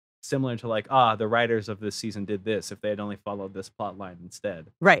up similar to like, the writers of this season did this if they had only followed this plot line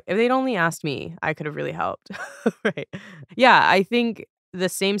instead. Right, if they'd only asked me, I could have really helped. Right. Yeah, I think the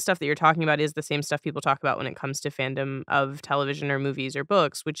same stuff that you're talking about is the same stuff people talk about when it comes to fandom of television or movies or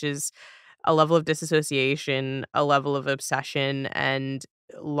books, which is a level of disassociation, a level of obsession, and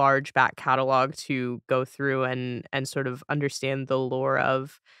large back catalog to go through and sort of understand the lore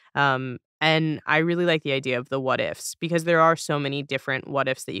of. And I really like the idea of the what ifs because there are so many different what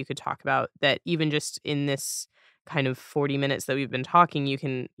ifs that you could talk about that even just in this kind of 40 minutes that we've been talking, you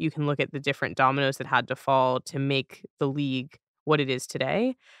can look at the different dominoes that had to fall to make the league what it is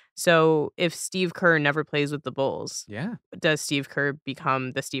today. So if Steve Kerr never plays with the Bulls, Yeah. does Steve Kerr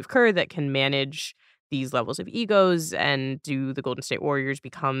become the Steve Kerr that can manage these levels of egos? And do the Golden State Warriors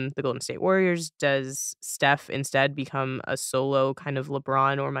become the Golden State Warriors? Does Steph instead become a solo kind of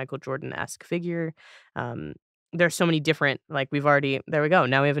LeBron or Michael Jordan-esque figure? Um, there's so many different, like we've already, there we go.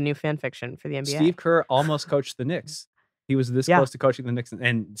 Now we have a new fan fiction for the Steve NBA. Kerr almost coached the Knicks. He was this Yeah. close to coaching the Knicks,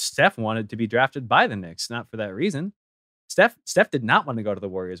 and Steph wanted to be drafted by the Knicks, not for that reason. Steph did not want to go to the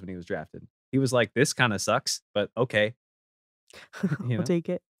Warriors when he was drafted. He was like, "This kind of sucks, but okay." You We'll know? take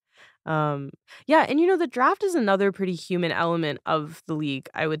it. Um, yeah, and the draft is another pretty human element of the league,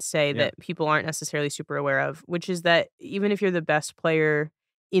 I would say, Yeah. that people aren't necessarily super aware of, which is that even if you're the best player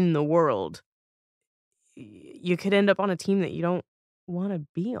in the world, you could end up on a team that you don't want to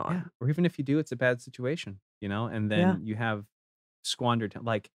be Yeah. on. Or even if you do, it's a bad situation, and Yeah. then you have squandered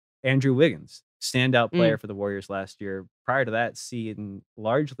like Andrew Wiggins, standout Mm, player for the Warriors last year. Prior to that, seen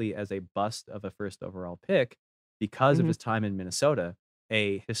largely as a bust of a first overall pick because of mhm. his time in Minnesota,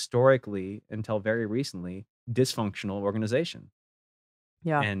 a historically, until very recently, dysfunctional organization.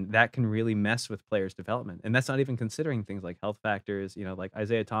 Yeah. And that can really mess with players' development. And that's not even considering things like health factors. Like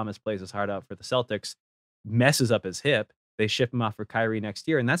Isaiah Thomas plays his heart out for the Celtics, messes up his hip. They ship him off for Kyrie next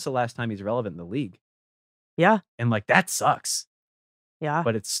year, and that's the last time he's relevant in the league. Yeah. And like that sucks. Yeah.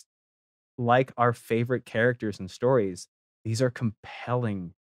 But it's like our favorite characters and stories. These are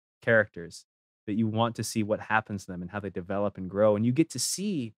compelling characters that you want to see what happens to them and how they develop and grow. And you get to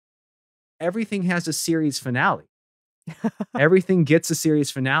see everything has a series finale. Everything gets a series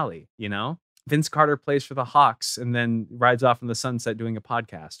finale. Vince Carter plays for the Hawks and then rides off in the sunset doing a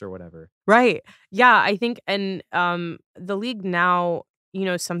podcast or whatever. Right. Yeah, I think and the league now,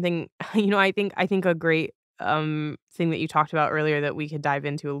 something I think a great thing that you talked about earlier that we could dive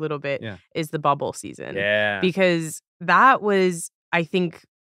into a little bit Yeah. is the bubble season. Yeah. Because that was, I think,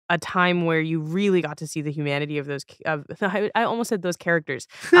 a time where you really got to see the humanity of those of I almost said those characters,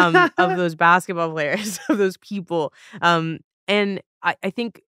 of those basketball players, of those people. And I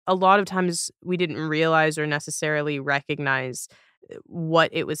think a lot of times we didn't realize or necessarily recognize what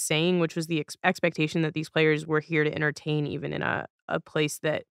it was saying, which was the expectation that these players were here to entertain even in a place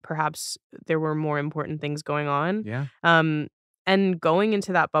that perhaps there were more important things going on. Yeah. Um, and going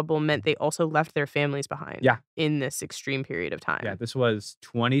into that bubble meant they also left their families behind Yeah. in this extreme period of Yeah. time. This was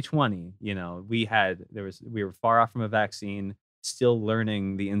 2020. We were far off from a vaccine, still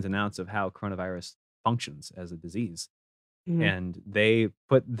learning the ins and outs of how coronavirus functions as a disease. Mhm. And they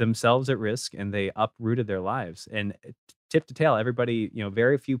put themselves at risk and they uprooted their lives. And tip to tail, everybody,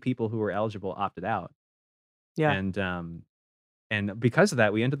 very few people who were eligible opted out. Yeah. And because of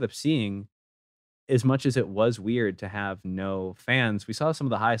that, we ended up seeing as much as it was weird to have no fans, we saw some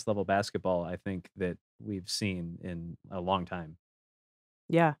of the highest level basketball I think that we've seen in a long time.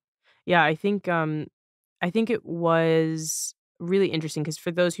 Yeah. Yeah, I think it was really interesting because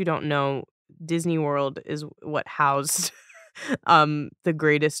for those who don't know, Disney World is what housed the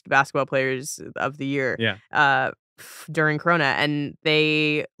greatest basketball players of the year Yeah. during Corona, and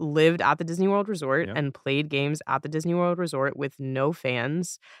they lived at the Disney World Resort Yep. and played games at the Disney World Resort with no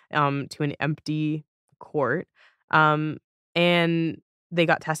fans, to an empty court. Um, and they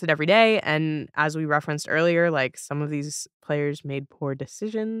got tested every day, and as we referenced earlier, like, some of these players made poor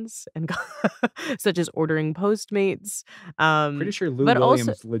decisions and got such as ordering Postmates, Pretty sure Lou but also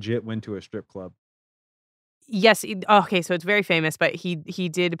Williams legit went to a strip club. yes, okay, so it's very famous, but he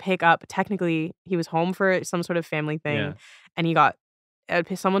did pick up technically, he was home for some sort of family thing, Yeah. and he got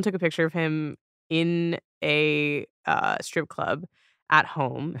someone took a picture of him in a, strip club at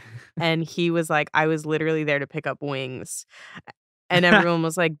home, and he was like, "I was literally there to pick up wings." And everyone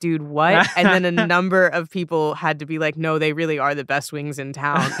was like, "Dude, what?" And then a number of people had to be like, "No, they really are the best wings in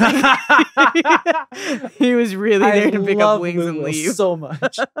town." Like, he was really I there to pick up love wings and Lou leave. so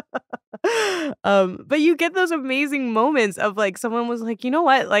much. But you get those amazing moments of like someone was like, you know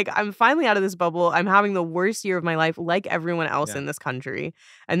what? Like I'm finally out of this bubble. I'm having the worst year of my life, like everyone else Yeah. in this country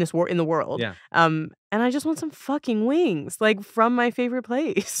and this war in the world. Yeah. And I just want some fucking wings, like from my favorite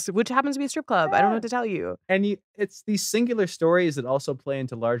place, which happens to be a strip club. I don't know Yeah. what to tell you. And it's these singular stories that also play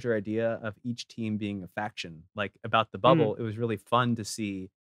into larger idea of each team being a faction. Like about the Mm, bubble, it was really fun to see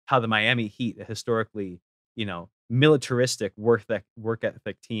how the Miami Heat, a historically, militaristic work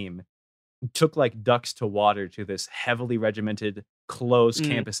ethic team, took like ducks to water to this heavily regimented, closed mm,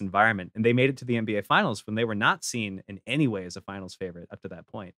 campus environment. And they made it to the NBA finals when they were not seen in any way as a finals favorite up to that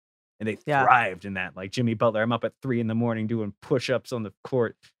point. And they yeah. thrived in that. Like Jimmy Butler, I'm up at 3 a.m. doing push-ups on the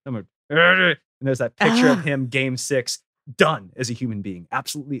court. And there's that picture of him, game 6, done as a human being,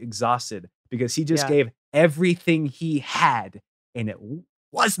 absolutely exhausted because he just Yeah. gave everything he had. And it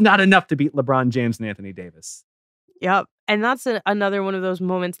was not enough to beat LeBron James and Anthony Davis. Yep. And that's another one of those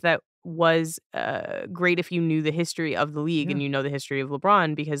moments that was great if you knew the history of the league Yeah. and you know the history of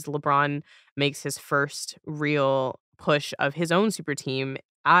LeBron because LeBron makes his first real push of his own super team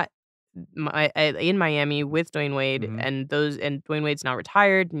at in Miami with Dwayne Wade Mhm. and Dwayne Wade's now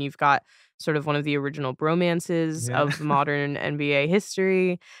retired and you've got sort of one of the original bromances Yeah. of modern NBA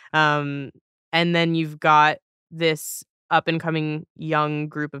history. Um, and then you've got this up and coming young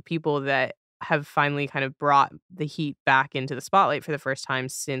group of people that have finally kind of brought the Heat back into the spotlight for the first time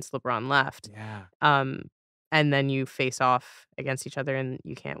since LeBron left. Yeah. Um, and then you face off against each other and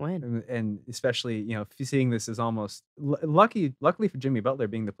you can't win. And especially, if you're seeing this as almost luckily for Jimmy Butler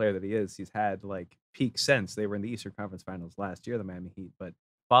being the player that he is, he's had like peak sense. They were in the Eastern Conference Finals last year, the Miami Heat, but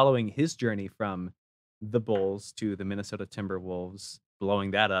following his journey from the Bulls to the Minnesota Timberwolves,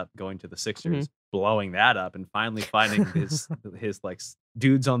 blowing that up, going to the Sixers, blowing that up, and finally finding his like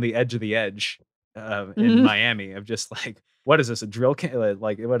dudes on the edge in Miami of just like, what is this, a drill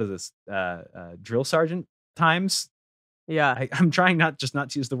like what is this, drill sergeant times? Yeah. I'm trying not to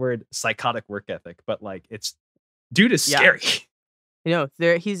use the word psychotic work ethic, but like it's dude is Yeah.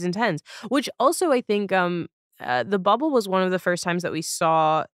 scary. He's intense. Which also I think the bubble was one of the first times that we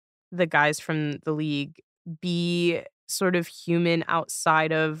saw the guys from the league be sort of human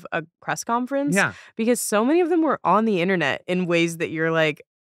outside of a press conference Yeah. because so many of them were on the internet in ways that you're like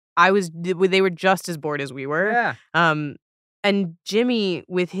they were just as bored as we were. Yeah. And Jimmy,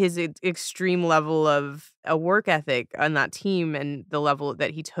 with his extreme level of a work ethic on that team and the level that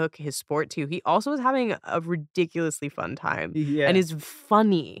he took his sport to, he also was having a ridiculously fun time and Yeah. is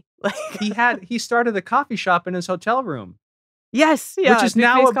funny. Like He started a coffee shop in his hotel room, yes, yeah, which is Big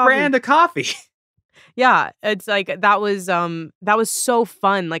now Face a Coffee. brand of coffee. Yeah, it's like that was so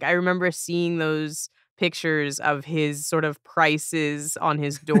fun. Like I remember seeing those pictures of his sort of prices on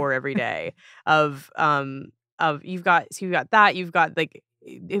his door every day of you've got that, you've got like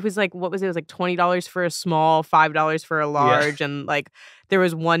it was like what was it? It was like $20 for a small, $5 for a Yeah. large, and like there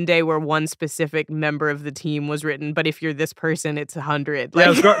was one day where one specific member of the team was written, but if you're this person, it's 100. Yeah,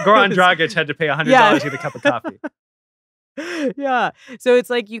 Like Goran Dragic had to pay $100 to get a cup of coffee. yeah. So it's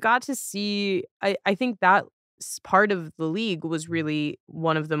like you got to see I think that part of the league was really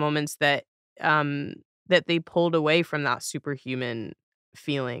one of the moments that that they pulled away from that superhuman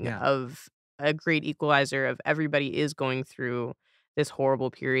feeling Yeah. of a great equalizer of everybody is going through this horrible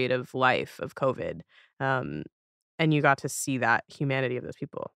period of life of COVID. Um and you got to see that humanity of those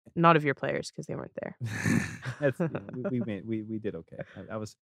people, not of your players because they weren't there. We did okay. I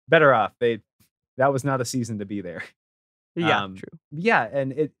was better off. That was not a season to be there. Yeah, true. Yeah,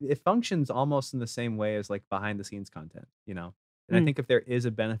 and it functions almost in the same way as like behind the scenes content, you know. And I Mm, think if there is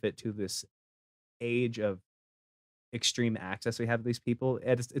a benefit to this age of extreme access we have to these people,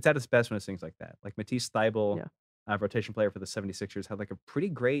 it's at its best when it's things like that. Like Matisse Thybulle, yeah. rotation player for the 76ers, had like a pretty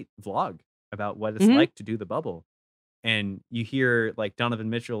great vlog about what it's Mhm. like to do the bubble. And you hear like Donovan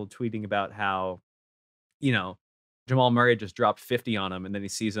Mitchell tweeting about how, you know, Jamal Murray just dropped 50 on him, and then he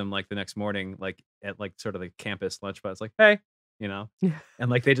sees him like the next morning, like at like sort of the campus lunch spot. It's like, hey, you know, and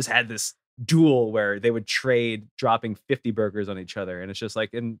like they just had this duel where they would trade dropping 50 burgers on each other. And it's just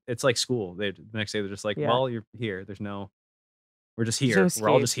like, and it's like school. The next day they're just like, Yeah. well, you're here. We're just There's no here. We're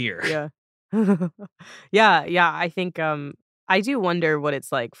all escape. just here. Yeah. Yeah, yeah, I think, I do wonder what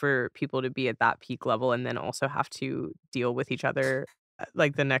it's like for people to be at that peak level and then also have to deal with each other,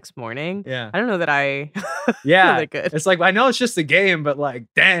 like, the next morning. Yeah. I don't know that I feel Yeah. that good. It's like, I know it's just a game, but like,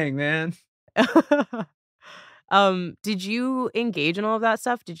 dang, man. Did you engage in all of that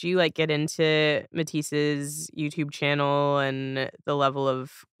stuff? Did you, like, get into Matisse's YouTube channel and the level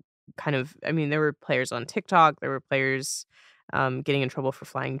of kind of I mean, there were players on TikTok, there were players, getting in trouble for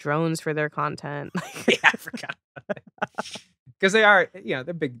flying drones for their content. Yeah, I forgot about that. Because they are, you know,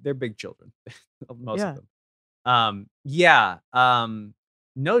 they're big children, most of Yeah. them. Yeah,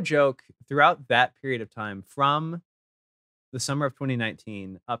 no joke, throughout that period of time, from the summer of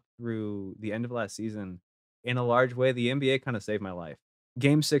 2019 up through the end of last season, in a large way, the NBA kind of saved my life.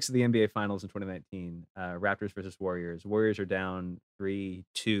 Game 6 of the NBA Finals in 2019, Raptors versus Warriors. Warriors are down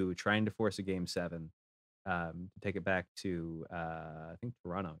 3-2, trying to force a game 7, to take it back to, I think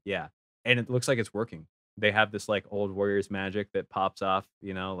Toronto. Yeah, and it looks like it's working. They have this like old Warriors magic that pops off,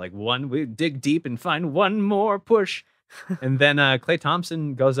 you know, like we dig deep and find one more push. And then Klay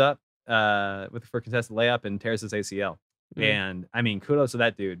Thompson goes up for a contested layup and tears his ACL. Mm, And I mean, kudos to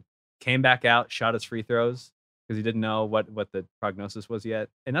that dude. Came back out, shot his free throws because he didn't know what the prognosis was yet.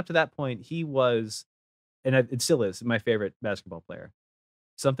 And up to that point, he was, and it still is, my favorite basketball player.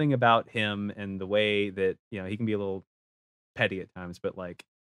 Something about him and the way that, you know, he can be a little petty at times, but like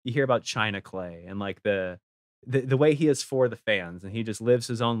you hear about China Clay and like the way he is for the fans, and he just lives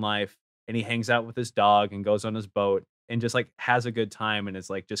his own life, and he hangs out with his dog and goes on his boat and just like has a good time and is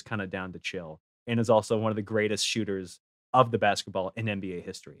like just kind of down to chill, and is also one of the greatest shooters of the basketball in NBA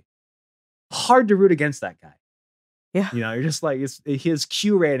history. Hard to root against that guy. yeah. You know, you're just like, his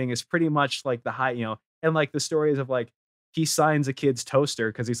Q rating is pretty much like the high, you know, and like the stories of like he signs a kid's toaster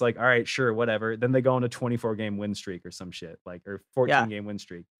because he's like, all right, sure, whatever. Then they go on a 24-game win streak or some shit, like, or Yeah. 14-game win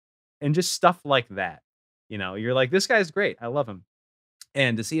streak, and just stuff like that. You know, you're like, this guy's great. I love him.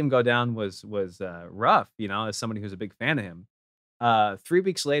 And to see him go down was rough, you know, as somebody who's a big fan of him. 3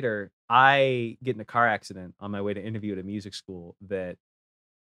 weeks later, I get in a car accident on my way to interview at a music school that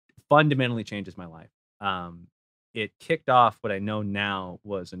fundamentally changes my life. It kicked off what I know now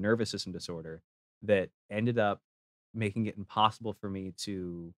was a nervous system disorder that ended up making it impossible for me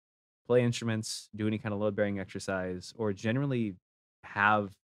to play instruments, do any kind of load bearing exercise, or generally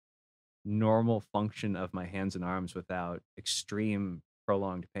have normal function of my hands and arms without extreme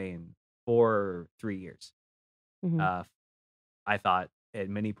prolonged pain for 3 years. Mhm. Uh, I thought at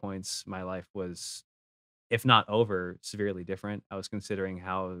many points my life was, if not over, severely different. I was considering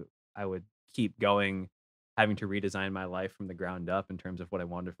how I would keep going, having to redesign my life from the ground up in terms of what I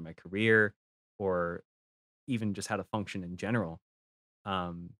wanted for my career, or even just how to function in general.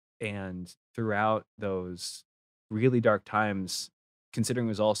 And throughout those really dark times, considering it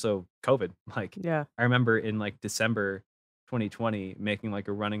was also COVID, like Yeah. I remember in like December 2020 making like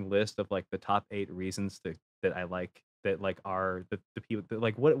a running list of like the top 8 reasons that I like, that like are the people that,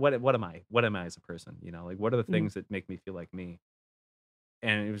 like what am I? What am I as a person? You know, like what are the Mhm. things that make me feel like me?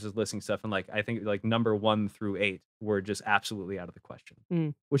 And it was just listing stuff, and like I think like number 1 through 8 were just absolutely out of the question,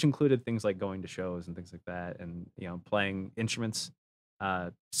 Mm. which included things like going to shows and things like that, and you know, playing instruments,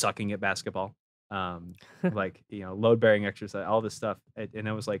 sucking at basketball, like, you know, load bearing exercise, all this stuff. And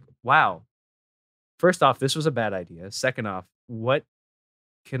I was like, wow, first off, this was a bad idea. Second off, what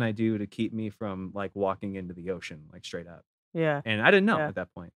can I do to keep me from like walking into the ocean, like straight up? Yeah. And I didn't know Yeah. at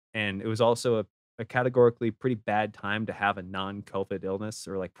that point. And it was also a categorically pretty bad time to have a non-COVID illness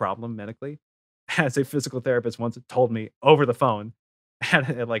or like problem medically. As a physical therapist once told me over the phone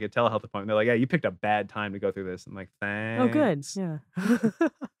at like a telehealth appointment, they're like, "Yeah, you picked a bad time to go through this." I'm like, Oh, good. "Thanks." Yeah.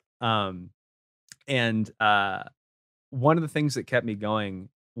 Um, and one of the things that kept me going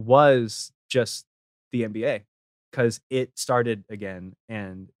was just the NBA, because it started again,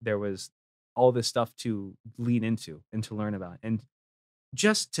 and there was all this stuff to lean into and to learn about, and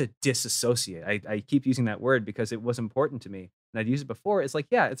just to disassociate. I keep using that word because it was important to me, and I'd used it before. It's like,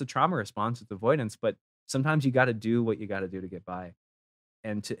 yeah, it's a trauma response, it's avoidance, but sometimes you got to do what you got to do to get by,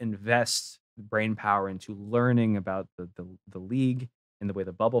 and to invest brain power into learning about the league and the way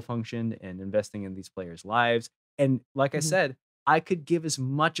the bubble functioned and investing in these players' lives. And like I Mhm. said, I could give as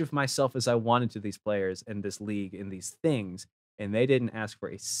much of myself as I wanted to these players and this league and these things, and they didn't ask for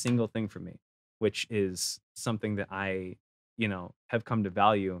a single thing from me, which is something that I, have come to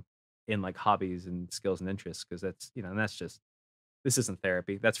value in like hobbies and skills and interests, because that's, and that's just, this isn't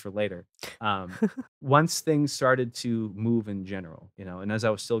therapy. That's for later. Um, Once things started to move in general, and as I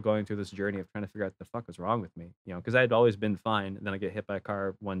was still going through this journey of trying to figure out what the fuck was wrong with me, because I had always been fine, and then I get hit by a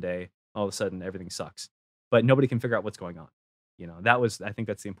car one day, all of a sudden everything sucks, but nobody can figure out what's going on. I think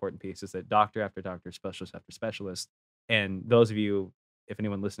that's the important piece, is that doctor after doctor, specialist after specialist, and those of you, if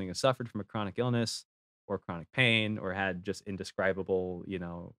anyone listening has suffered from a chronic illness or chronic pain or had just indescribable,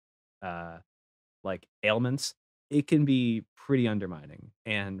 uh, like ailments, it can be pretty undermining.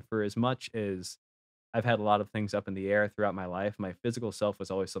 And for as much as I've had a lot of things up in the air throughout my life, my physical self was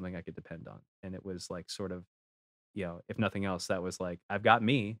always something I could depend on. And it was like sort of, if nothing else, that was like, I've got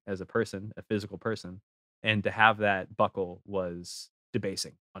me as a person, a physical person. And to have that buckle was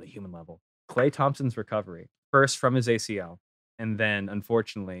debasing on a human level. Klay Thompson's recovery, first from his ACL, and then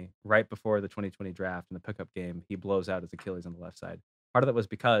unfortunately, right before the 2020 draft in the pickup game, he blows out his Achilles on the left side. Part of that was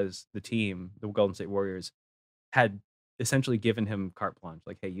because the team, the Golden State Warriors, had essentially given him carte blanche.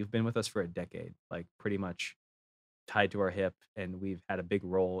 Like, hey, you've been with us for a decade, like pretty much tied to our hip, and we've had a big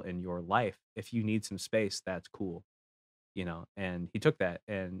role in your life. If you need some space, that's cool, And he took that.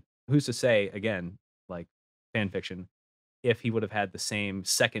 And who's to say, again, like fan fiction, if he would have had the same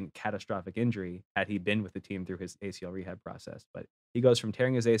second catastrophic injury had he been with the team through his ACL rehab process. But he goes from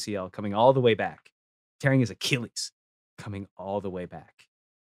tearing his ACL, coming all the way back, tearing his Achilles, coming all the way back.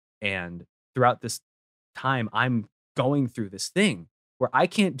 And throughout this time, I'm going through this thing where I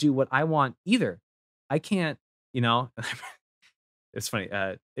can't do what I want either. I can't, you know, it's funny.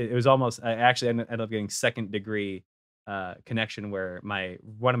 It was almost, I actually ended up getting second degree connection where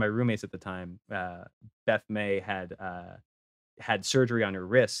one of my roommates at the time, Beth May, had surgery on her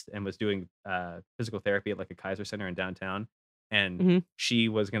wrist and was doing physical therapy at like a Kaiser Center in downtown. And Mhm. she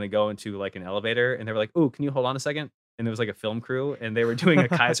was going to go into like an elevator, and they were like, "Oh, can you hold on a second?" And there was like a film crew, and they were doing a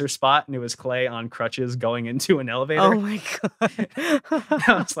Kaiser spot, and it was Klay on crutches going into an Oh elevator. my And I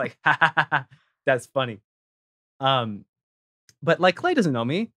god. was like, ha, ha, ha, ha, that's funny. Um, but like Klay doesn't know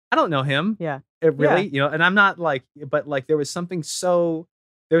me. I don't know him. Yeah. Really, Yeah. and I'm not like, but like there was something so,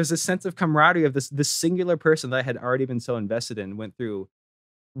 there was a sense of camaraderie of this singular person that I had already been so invested in, went through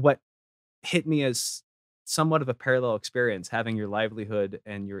what hit me as somewhat of a parallel experience, having your livelihood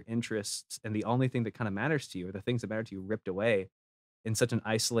and your interests and the only thing that kind of matters to you, or the things that matter to you, ripped away in such an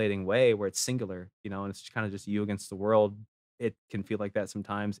isolating way where it's singular, and it's kind of just you against the world. It can feel like that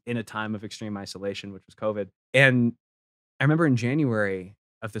sometimes in a time of extreme isolation, which was COVID. And I remember in January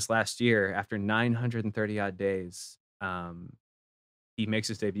of this last year, after 930 odd days, he makes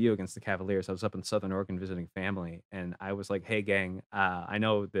his debut against the Cavaliers. I was up in Southern Oregon visiting family, and I was like, "Hey, gang, I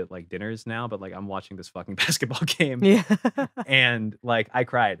know that like dinner's now, but like I'm watching this fucking basketball game." Yeah. And like I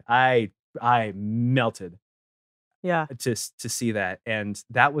cried. I melted Yeah. to see that, and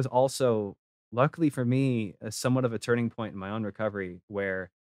that was also, luckily for me, somewhat of a turning point in my own recovery,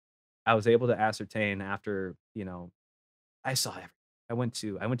 where I was able to ascertain after, I saw everything. I went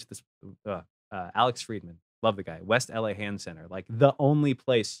to this uh, Alex Friedman, love the guy, West LA Hand Center, like the only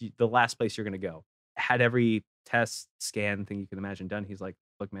place, the last place you're gonna go. Had every test, scan thing you can imagine done. He's like,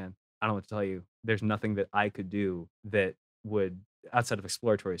 look, man, I don't know what to tell you. There's nothing that I could do that would, outside of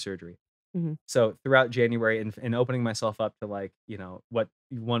exploratory surgery. Mhm. So throughout January, and opening myself up to like, what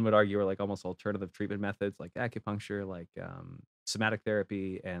one would argue are like almost alternative treatment methods, like acupuncture, like somatic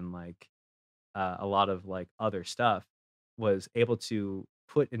therapy, and like a lot of like other stuff, was able to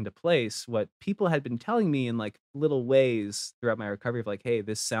put into place what people had been telling me in like little ways throughout my recovery of like, hey,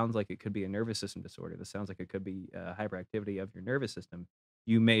 this sounds like it could be a nervous system disorder. This sounds like it could be hyperactivity of your nervous system.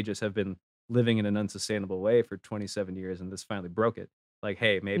 You may just have been living in an unsustainable way for 27 years, and this finally broke it. Like,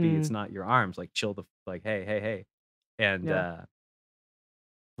 hey, maybe it's Mm. not your arms. Like, chill like, hey, hey, hey. And Yeah.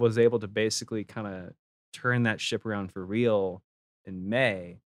 was able to basically kind of turn that ship around for real in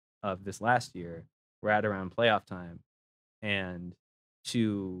May of this last year. We're at around playoff time, and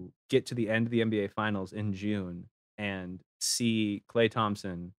to get to the end of the NBA Finals in June and see Klay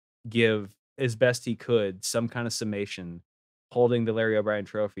Thompson give as best he could some kind of summation, holding the Larry O'Brien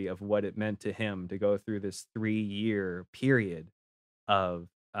Trophy, of what it meant to him to go through this 3-year period of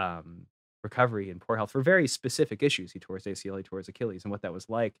recovery and poor health for very specific issues. He tore his ACL, he tore his Achilles, and what that was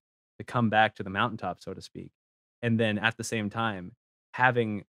like to come back to the mountaintop, so to speak. And then at the same time,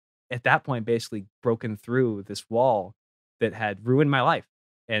 having at that point basically broken through this wall that had ruined my life.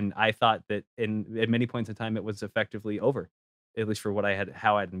 And I thought that at many points in time it was effectively over, at least for what I had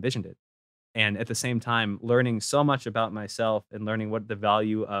how I'd envisioned it. And at the same time, learning so much about myself and learning what the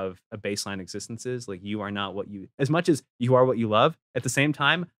value of a baseline existence is. Like, you are not what you, as much as you are what you love, at the same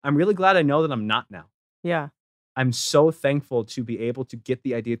time, I'm really glad I know that I'm not now. Yeah. I'm so thankful to be able to get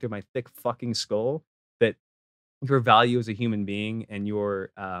the idea through my thick fucking skull that your value as a human being and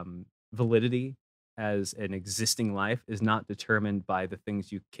your validity as an existing life is not determined by the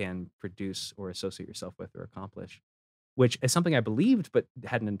things you can produce or associate yourself with or accomplish, which is something I believed but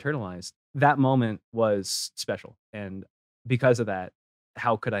hadn't internalized. That moment was special. And because of that,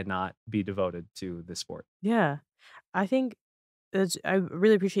 how could I not be devoted to this sport? Yeah. I think I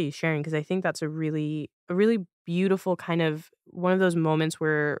really appreciate you sharing because I think that's a really beautiful kind of one of those moments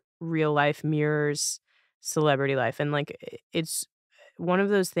where real life mirrors celebrity life, and like it's one of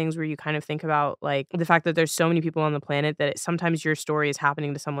those things where you kind of think about like the fact that there's so many people on the planet that sometimes your story is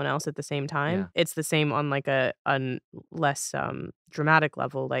happening to someone else at the same Yeah. time. It's the same on like a less dramatic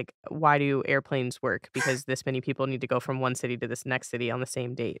level. Like, why do airplanes work? Because this many people need to go from one city to this next city on the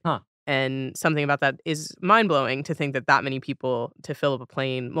same date. Huh. And something about that is mind-blowing to think that that many people to fill up a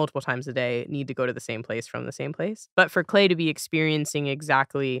plane multiple times a day need to go to the same place from the same place. But for Klay to be experiencing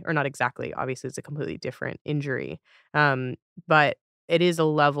exactly or not exactly, obviously it's a completely different injury. But it is a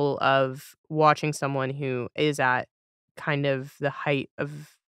level of watching someone who is at kind of the height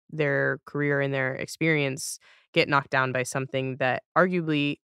of their career and their experience get knocked down by something that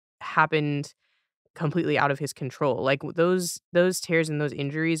arguably happened completely out of his control. Like, those tears and those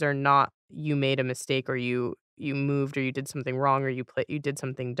injuries are not you made a mistake or you moved or you did something wrong or you did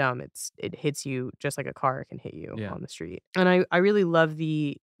something dumb. It hits you just like a car can hit you Yeah. on the street. And I really love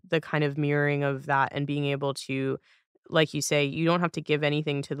the kind of mirroring of that and being able to, like you say, you don't have to give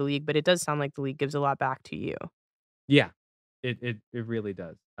anything to the league, but it does sound like the league gives a lot back to you. Yeah. It really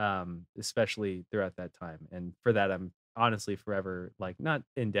does, especially throughout that time, and for that, I'm honestly forever, like, not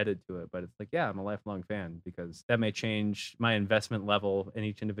indebted to it, but it's like, yeah, I'm a lifelong fan because that may change my investment level in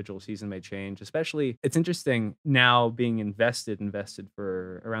each individual season may change, especially it's interesting now being invested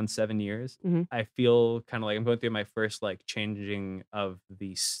for around 7 years. Mhm. I feel kinda like I'm going through my first, like, changing of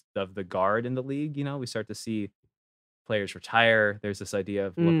of the guard in the league, we start to see players retire. There's this idea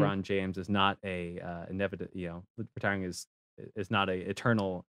of Mm. LeBron James is not inevitable. Retiring is not a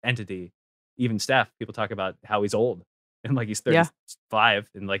eternal entity. Even Steph, people talk about how he's old and like he's Yeah. 35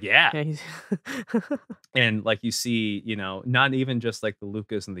 and like yeah, Yeah, he's and like you see, not even just like the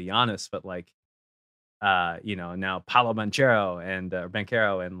Lucas and the Giannis, but like now Paolo Banchero and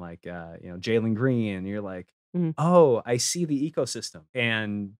like Jalen Green, and you're like, Mhm. oh, I see the ecosystem,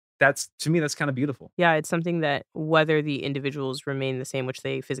 and that's to me that's kind of beautiful. Yeah, it's something that whether the individuals remain the same, which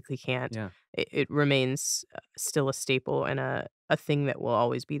they physically can't, Yeah. it remains still a staple and a thing that will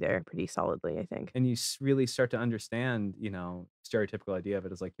always be there pretty solidly, I think. And you really start to understand, stereotypical idea of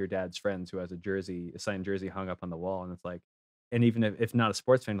it is like your dad's friends who has a signed jersey hung up on the wall, and it's like, and even if not a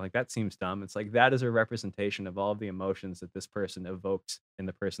sports fan, like that seems dumb. It's like that is a representation of all of the emotions that this person evokes in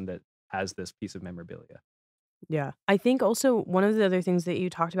the person that has this piece of memorabilia. Yeah. I think also one of the other things that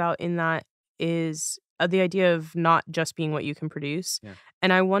you talked about in that is the idea of not just being what you can produce. Yeah.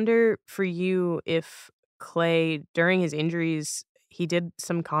 And I wonder for you if Klay, during his injuries, he did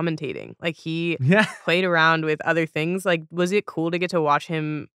some commentating. Like, he Yeah. played around with other things. Like, was it cool to get to watch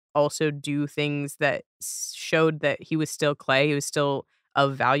him also do things that showed that he was still Klay? He was still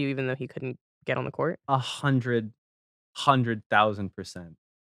of value, even though he couldn't get on the court? 100,000%.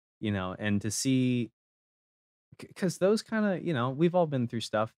 And to see, because those kind of, we've all been through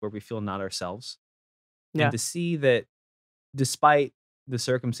stuff where we feel not ourselves. And Yeah. to see that despite the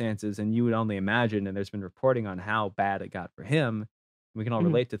circumstances, and you would only imagine, and there's been reporting on how bad it got for him, we can all Mhm.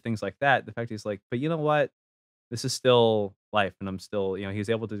 relate to things like that. The fact is like, but you know what? This is still life, and I'm still, he was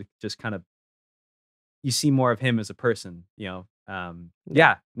able to just kind of you see more of him as a person. Yeah.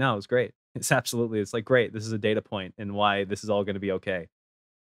 Yeah, no, it's great. It's like great. This is a data point and why this is all going to be okay.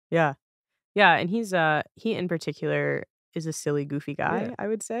 Yeah. Yeah, and he in particular is a silly, goofy Yeah, guy, I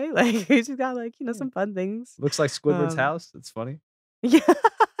would say. Like, he's just got, like, yeah. some fun things. Looks like Squidward's Um, house. It's funny. yeah.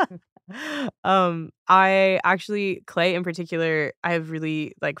 I actually Clay in particular, I have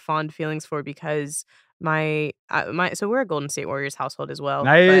really, like, fond feelings for because my so we're a Golden State Warriors household as well,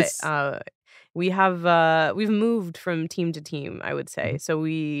 but, Nice. we've moved from team to team, I would say. Mhm, So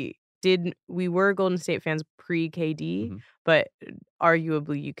we were Golden State fans pre-KD, mhm. but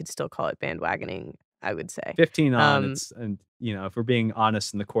arguably you could still call it bandwagoning I would say. 15 on, and if we're being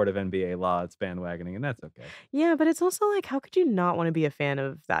honest in the court of NBA law, it's bandwagoning, and that's okay. Yeah, but it's also like, how could you not want to be a fan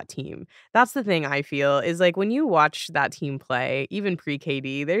of that team? That's the thing I feel is like when you watch that team play, even pre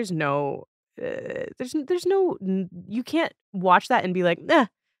KD, you can't watch that and be like,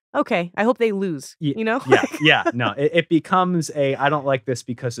 okay, I hope they lose. Yeah. No, it becomes I don't like this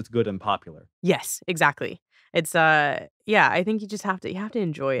because it's good and popular. Yes, exactly. It's I think you have to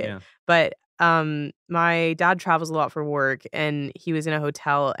enjoy it. Yeah. But my dad travels a lot for work, and he was in a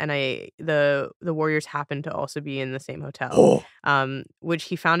hotel, and the Warriors happened to also be in the same hotel. Which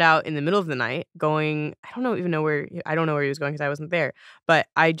he found out in the middle of the night going, I don't know where he was going because I wasn't there, but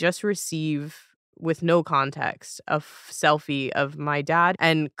I just receive with no context a selfie of my dad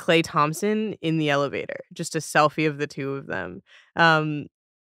and Klay Thompson in the elevator, just a selfie of the two of them.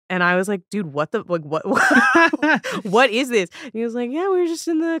 And I was like, dude, what what is this? And he was like, yeah, we were just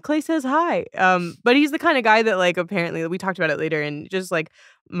in the Klay says hi. But he's the kind of guy that like, apparently we talked about it later. And just like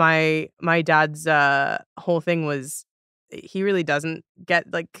my dad's whole thing was he really doesn't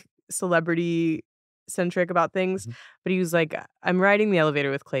get like celebrity centric about things. Mhm. But he was like, I'm riding the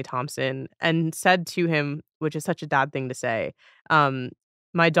elevator with Klay Thompson, and said to him, which is such a dad thing to say,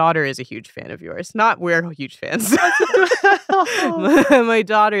 my daughter is a huge fan of yours. Not we're huge fans. My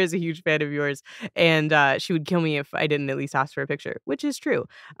daughter is a huge fan of yours, and she would kill me if I didn't at least ask for a picture, which is true.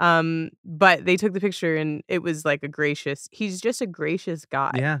 But they took the picture, and it was like he's just a gracious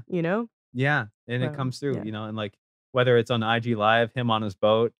guy. Yeah. Yeah, and it comes through, yeah. and like whether it's on IG Live, him on his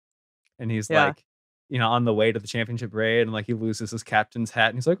boat, and he's like, on the way to the championship parade, and like he loses his captain's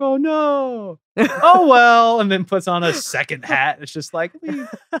hat, and he's like, "Oh no, oh well," and then puts on a second hat. It's just like,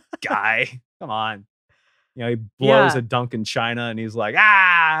 guy, come on, he blows a dunk in China, and he's like,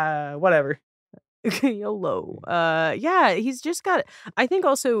 whatever. YOLO. Yeah, he's just got. I think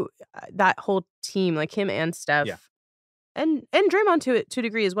also that whole team, like him and Steph. Yeah. And Draymond to a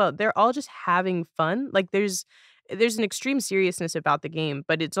degree as well. They're all just having fun. Like there's an extreme seriousness about the game,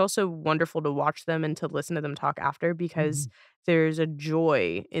 but it's also wonderful to watch them and to listen to them talk after, because there's a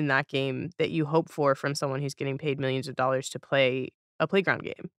joy in that game that you hope for from someone who's getting paid millions of dollars to play a playground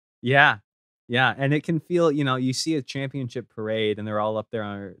game. Yeah. Yeah, and it can feel, you see a championship parade and they're all up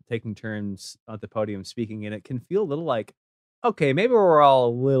there taking turns at the podium speaking, and it can feel a little like, okay, maybe we're all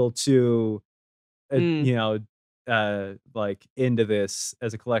a little too like into this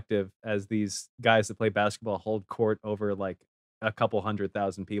as a collective, as these guys that play basketball hold court over like a couple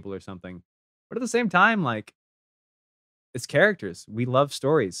 100,000 people or something. But at the same time, like, it's characters. We love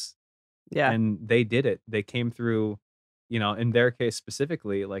stories. Yeah. And they did it. They came through, in their case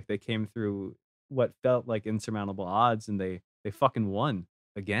specifically, like they came through what felt like insurmountable odds, and they fucking won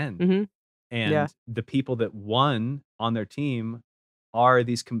again. Mm-hmm. And the people that won on their team are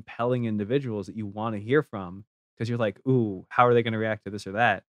these compelling individuals that you want to hear from, because you're like, ooh, how are they going to react to this or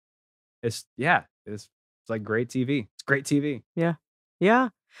that? It's like great TV. It's great TV. Yeah. Yeah.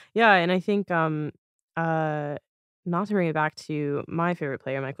 Yeah. And I think not to bring it back to my favorite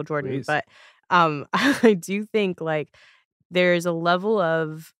player, Michael Jordan, Please. but I do think like there's a level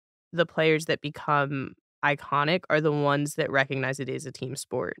of the players that become iconic are the ones that recognize it is a team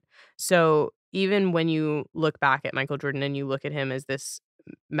sport. So even when you look back at Michael Jordan and you look at him as this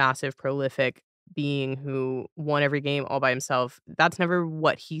massive, prolific being who won every game all by himself, that's never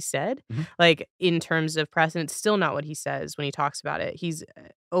what he said. Mhm. Like in terms of precedent, still not what he says when he talks about it. He's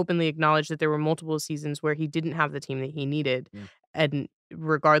openly acknowledged that there were multiple seasons where he didn't have the team that he needed. Yeah. And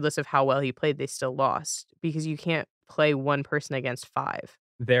regardless of how well he played, they still lost, because you can't play one person against five.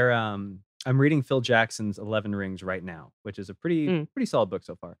 I'm reading Phil Jackson's 11 Rings right now, which is a pretty solid book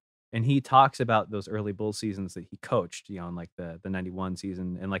so far. And he talks about those early Bulls seasons that he coached, in like the 91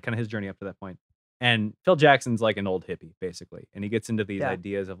 season, and like kind of his journey up to that point. And Phil Jackson's like an old hippie, basically. And he gets into these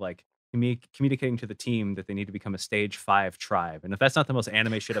ideas of like communicating to the team that they need to become a stage 5 tribe. And if that's not the most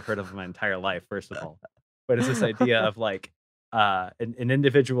anime shit I've heard of in my entire life, first of all, but it's this idea of like an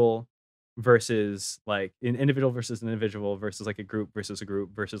individual versus like an individual versus an individual versus like a group versus a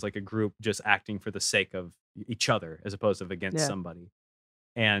group versus like a group just acting for the sake of each other as opposed to against somebody.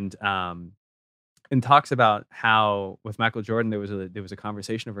 And talks about how with Michael Jordan there was a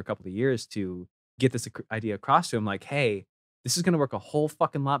conversation over a couple of years to get this idea across to him, like, hey, this is going to work a whole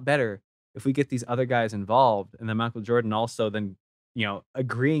fucking lot better if we get these other guys involved. And then Michael Jordan also then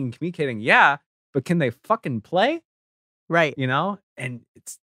agreeing, communicating, but can they fucking play? Right. And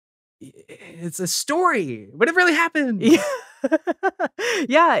it's a story, but it really happened.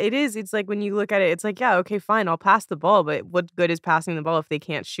 Yeah, it is. It's like when you look at it, it's like, yeah, okay, fine, I'll pass the ball, but what good is passing the ball if they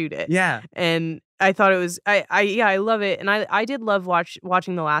can't shoot it? Yeah. And I thought it was I love it, and I did love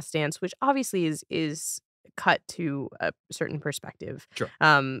watching The Last Dance, which obviously is cut to a certain perspective. Sure.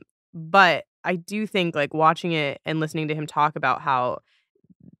 But I do think like watching it and listening to him talk about how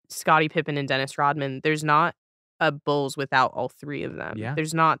Scottie Pippen and Dennis Rodman, there's not a Bulls without all three of them. Yeah.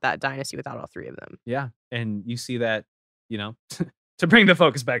 There's not that dynasty without all three of them. Yeah, and you see that, you know, to bring the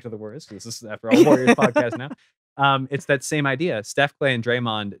focus back to the Warriors, because this is after all Warriors podcast now. It's that same idea. Steph, Klay, and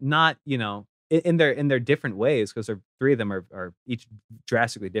Draymond, not, you know, in their different ways, because three of them are each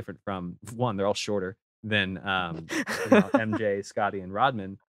drastically different from one. They're all shorter than MJ, Scotty, and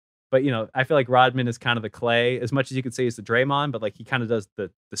Rodman. But you know, I feel like Rodman is kind of the Klay, as much as you could say he's the Draymond, but like he kind of does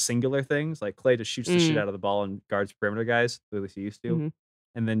the singular things. Like Klay just shoots the shit out of the ball and guards perimeter guys, at least he used to. Mm-hmm.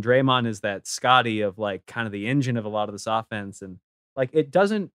 And then Draymond is that Scotty of like kind of the engine of a lot of this offense. And like it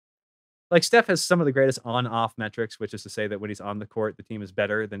doesn't, like Steph has some of the greatest on-off metrics, which is to say that when he's on the court, the team is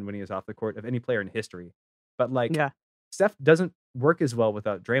better than when he is off the court of any player in history. But like Steph doesn't work as well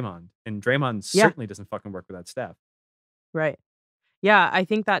without Draymond, and Draymond certainly doesn't fucking work without Steph. Right. Yeah, I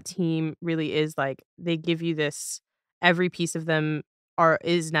think that team really is like they give you this. Every piece of them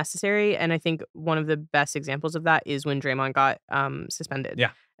is necessary, and I think one of the best examples of that is when Draymond got suspended.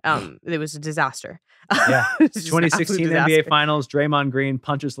 Yeah. It was a disaster. Yeah. 2016 NBA Finals, Draymond Green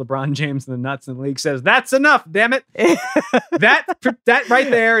punches LeBron James in the nuts, and the league says, "That's enough, damn it." that right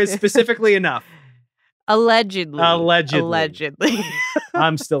there is specifically enough. Allegedly.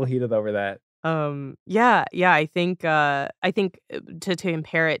 I'm still heated over that. Yeah, I think to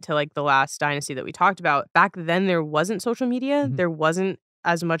compare it to like the last dynasty that we talked about, back then there wasn't social media. Mm-hmm. There wasn't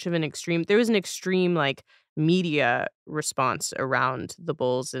as much of an extreme. There was an extreme like media response around the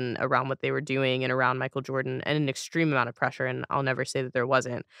Bulls and around what they were doing and around Michael Jordan, and an extreme amount of pressure. And I'll never say that there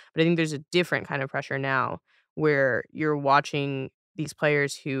wasn't, but I think there's a different kind of pressure now where you're watching these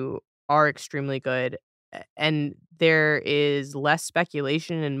players who are extremely good, and there is less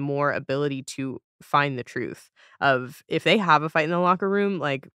speculation and more ability to find the truth of if they have a fight in the locker room,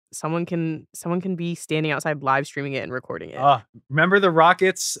 like someone can be standing outside live streaming it and recording it. Remember the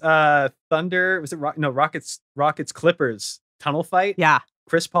Rockets Thunder? Was it Rockets Clippers tunnel fight? Yeah.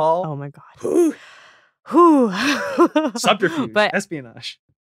 Chris Paul. Oh my god. Whew. Subterfuge. But espionage.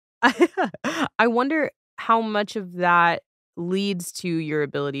 I wonder how much of that leads to your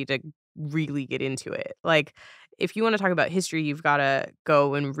ability to really get into it. Like, if you want to talk about history, you've got to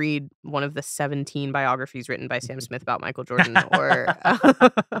go and read one of the 17 biographies written by Sam Smith about Michael Jordan,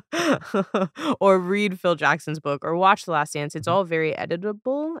 or read Phil Jackson's book, or watch The Last Dance. It's all very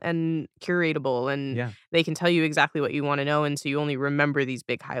editable and curatable, and they can tell you exactly what you want to know, and so you only remember these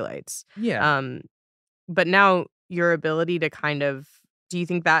big highlights. Yeah. But now your ability to kind of, do you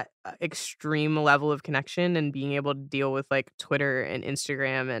think that extreme level of connection and being able to deal with like Twitter and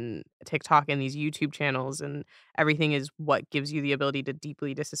Instagram and TikTok and these YouTube channels and everything is what gives you the ability to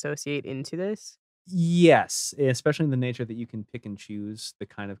deeply disassociate into this? Yes, especially in the nature that you can pick and choose the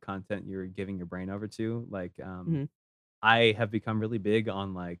kind of content you're giving your brain over to. Like, I have become really big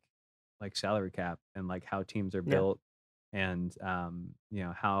on like salary cap and like how teams are built, and you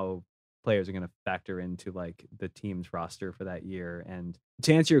know, how players are going to factor into like the team's roster for that year. And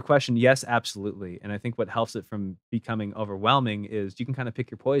to answer your question, yes, absolutely. And I think what helps it from becoming overwhelming is you can kind of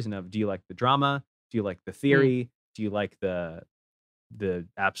pick your poison of, do you like the drama? Do you like the theory? Do you like the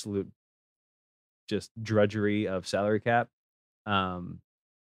absolute just drudgery of salary cap?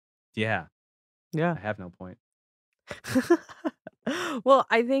 Yeah. I have no point. Well,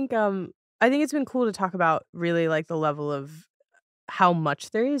 I think it's been cool to talk about really like the level of how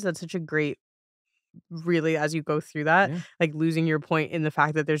much there is. That's such a great, really, as you go through that, like losing your point in the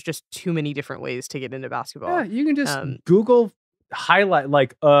fact that there's just too many different ways to get into basketball. Yeah, you can just Google highlight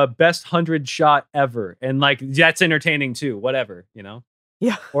like best 100 shot ever, and like that's entertaining too, whatever, you know.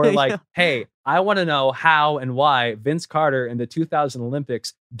 Yeah. Or like, hey, I want to know how and why Vince Carter in the 2000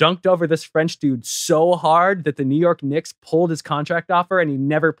 Olympics dunked over this French dude so hard that the New York Knicks pulled his contract offer and he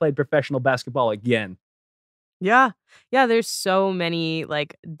never played professional basketball again. Yeah. There's so many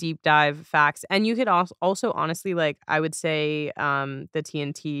like deep dive facts, and you could also honestly, like, I would say the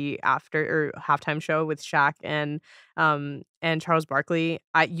TNT after or halftime show with Shaq and Charles Barkley.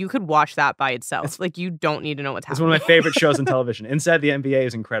 You could watch that by itself. Like, you don't need to know what's happening. It's one of my favorite shows on television. Inside the NBA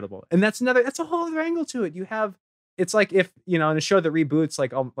is incredible, and that's a whole other angle to it. It's like if, you know, in a show that reboots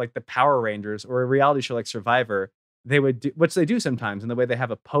like the Power Rangers or a reality show like Survivor, they would do what they do sometimes in the way they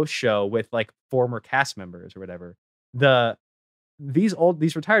have a post show with like former cast members or whatever. These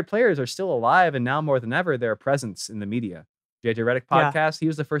retired players are still alive, and now more than ever they're a presence in the media. JJ Redick podcast, he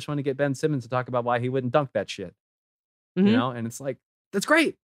was the first one to get Ben Simmons to talk about why he wouldn't dunk that shit. You know, and it's like, that's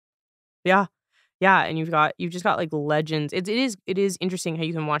great. Yeah. Yeah, and you've just got like legends. It is interesting how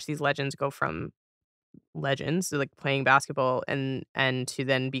you can watch these legends go from legends, so like playing basketball and to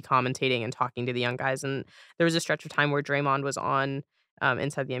then be commentating and talking to the young guys. And there was a stretch of time where Draymond was on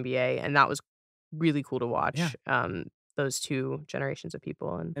Inside the NBA, and that was really cool to Yeah. watch. Those two generations of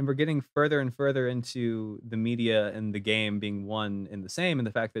people. And we're getting further and further into the media and the game being one and the same, and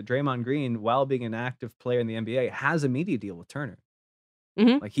the fact that Draymond Green, while being an active player in the NBA, has a media deal with Turner.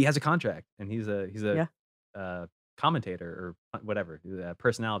 Mhm. Like, he has a contract, and he's a Yeah. commentator or whatever,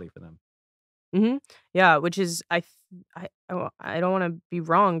 personality for them. Yeah, which is I don't want to be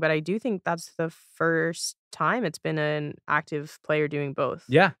wrong, but I do think that's the first time it's been an active player doing both,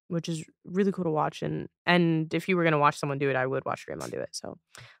 Yeah. which is really cool to watch. And if you were gonna watch someone do it, I would watch Draymond do it. So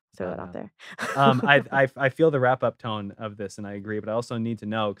throw Without that a out doubt. there. I feel the wrap up tone of this, and I agree. But I also need to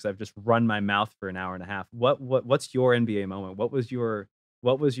know, because I've just run my mouth for an hour and a half. What's your NBA moment? What was your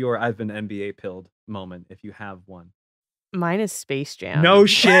I've been NBA pilled moment, if you have one? Mine is Space Jam. No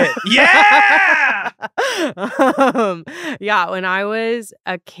shit. Yeah. Yeah, when I was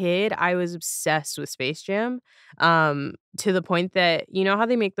a kid, I was obsessed with Space Jam, to the point that you know how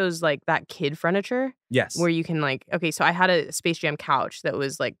they make those, like, that kid furniture? Yes. Where you can, like okay, so I had a Space Jam couch that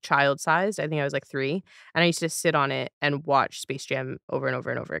was, like, child-sized, I think I was, like, 3, and I used to sit on it and watch Space Jam over and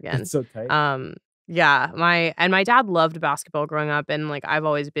over and over again. It's so tight. Yeah, my dad loved basketball growing up, and, like, I've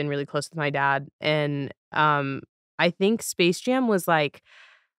always been really close with my dad, and, I think Space Jam was, like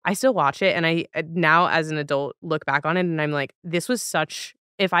I still watch it, and I now as an adult look back on it, and I'm like, this was such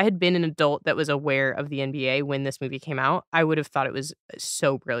if I had been an adult that was aware of the NBA when this movie came out, I would have thought it was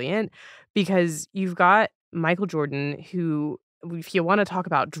so brilliant because you've got Michael Jordan who if you want to talk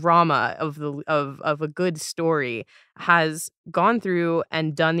about drama of a good story has gone through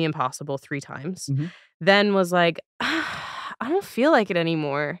and done the impossible 3 times. Mhm. Then was like, I don't feel like it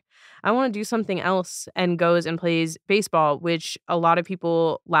anymore. I want to do something else and goes and plays baseball, which a lot of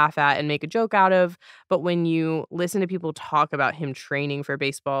people laugh at and make a joke out of. But when you listen to people talk about him training for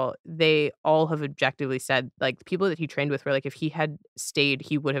baseball, they all have objectively said, like, the people that he trained with were like, if he had stayed,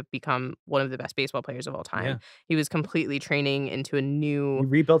 he would have become one of the best baseball players of all time. Yeah. He was completely training into a He new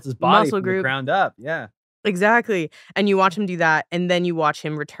rebuilt his body muscle from the group. ground up. Yeah. Exactly, and you watch him do that, and then you watch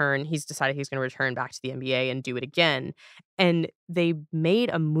him return. He's decided he's gonna return back to the NBA and do it again, and they made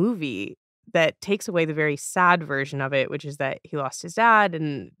a movie that takes away the very sad version of it, which is that he lost his dad,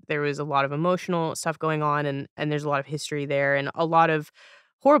 and there was a lot of emotional stuff going on, and there's a lot of history there, and a lot of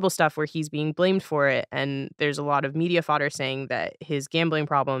horrible stuff where he's being blamed for it, and there's a lot of media fodder saying that his gambling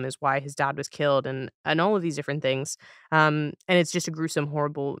problem is why his dad was killed, and all of these different things. And it's just a gruesome,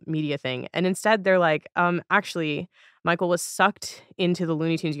 horrible media thing. And instead, they're like, actually, Michael was sucked into the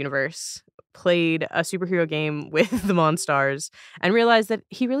Looney Tunes universe, played a superhero game with the Monstars, and realized that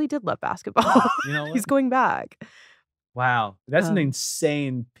he really did love basketball. You know He's what? going back. Wow. That's an Um,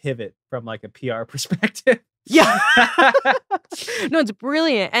 insane pivot from, like, a PR perspective. yeah. No, it's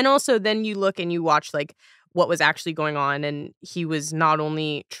brilliant. And also, then you look and you watch, like, what was actually going on. And he was not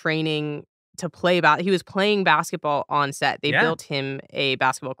only training to play he was playing basketball on set. They Yeah. built him a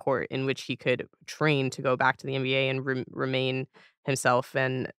basketball court in which he could train to go back to the NBA and remain himself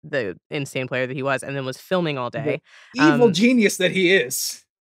and the insane player that he was, and then was filming all day. The evil Um, genius that he is.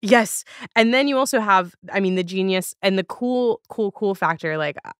 Yes, and then you also have, I mean, the genius and the cool factor,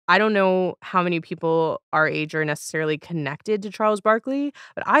 like, I don't know how many people our age are necessarily connected to Charles Barkley,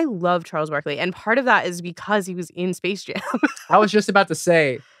 but I love Charles Barkley, and part of that is because he was in Space Jam. I was just about to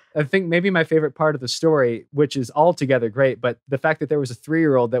say, I think maybe my favorite part of the story, which is altogether great, but the fact that there was a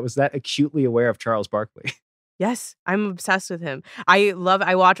 3-year-old that was that acutely aware of Charles Barkley. Yes, I'm obsessed with him. I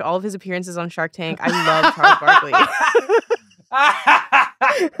watch all of his appearances on Shark Tank. I love Charles Barkley.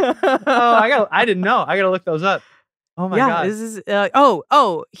 I didn't know. I gotta look those up. Oh my Yeah, god. this is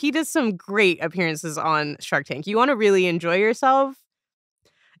he does some great appearances on Shark Tank. You want to really enjoy yourself?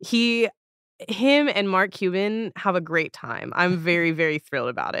 Him and Mark Cuban have a great time. I'm very, very thrilled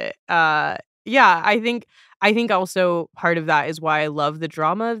about it. Yeah, I think also part of that is why I love the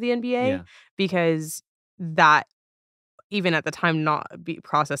drama of the NBA Yeah. because that even at the time not be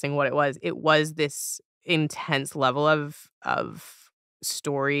processing what it was this intense level of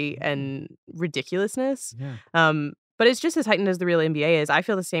story and ridiculousness. Yeah. But it's just as heightened as the real NBA is. I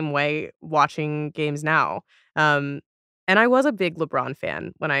feel the same way watching games now. And I was a big LeBron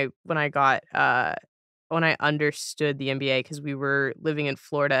fan when I understood the NBA because we were living in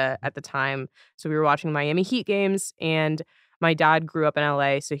Florida at the time. So we were watching Miami Heat games, and my dad grew up in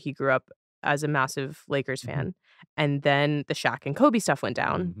LA, so he grew up as a massive Lakers fan. And then the Shaq and Kobe stuff went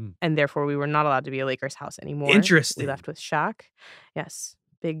down, and therefore we were not allowed to be a Lakers house anymore. Interesting. We left with Shaq. Yes.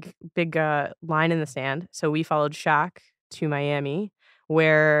 big line in the sand. So we followed Shaq to Miami,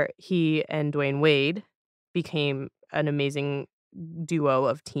 where he and Dwayne Wade became an amazing duo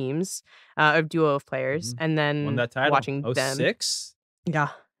of teams, a duo of players, Mhm. and Won then that title. watching Oh them. 06? Yeah,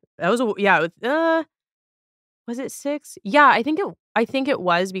 that was a yeah. Was it 6? Yeah, I think it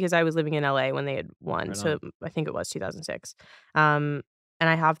was because I was living in LA when they had won, Right so on. I think it was 2006. Um, and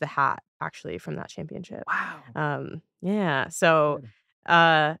I have the hat actually from that championship. Wow. Yeah, so, Good.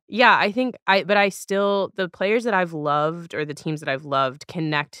 yeah, I still the players that I've loved or the teams that I've loved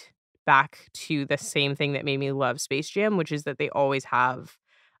connect back to the same thing that made me love Space Jam, which is that they always have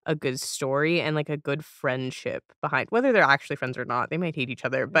a good story and, like, a good friendship behind whether they're actually friends or not, they might hate each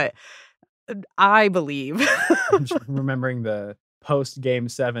other, Yeah. but I believe. I'm just remembering the post Game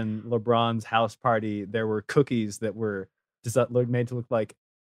 7 LeBron's house party. There were cookies that were made to look like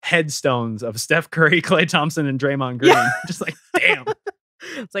headstones of Steph Curry, Klay Thompson, and Draymond Green. Yeah. Just like, damn.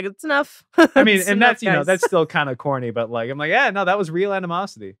 It's like, "It's enough. I mean, It's and enough, that's, guys." that's still kind of corny, but like, I'm like, yeah, no, that was real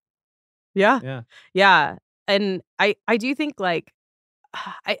animosity. Yeah. Yeah. Yeah, and I do think, like,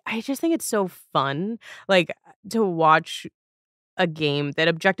 I just think it's so fun, like, to watch a game that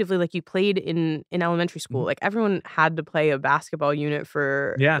objectively, like, you played in elementary school, Mhm. like, everyone had to play a basketball unit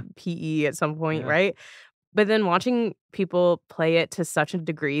for Yeah. PE at some point, Yeah. right? But then watching people play it to such a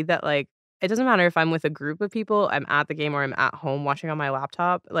degree that, like, it doesn't matter if I'm with a group of people, I'm at the game, or I'm at home watching on my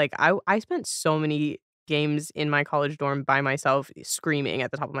laptop. Like, I spent so many games in my college dorm by myself screaming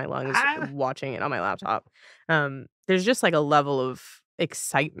at the top of my lungs Ah, watching it on my laptop. There's just, like, a level of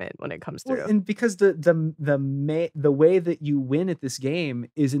excitement when it comes well, through. and because the way that you win at this game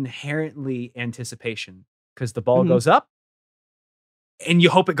is inherently anticipation because the ball Mhm. goes up and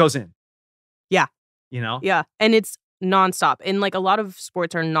you hope it goes in, Yeah. you know? Yeah, and it's nonstop, and, like, a lot of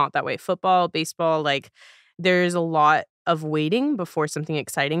sports are not that way. Football, baseball, like, there's a lot of waiting before something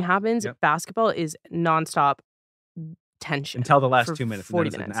exciting happens. Yep. Basketball is nonstop tension Until the last for 2 minutes, and then 40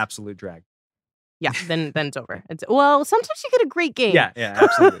 it's like an minutes. absolute drag. Yeah, then it's over. It's well, sometimes you get a great game. Yeah, yeah,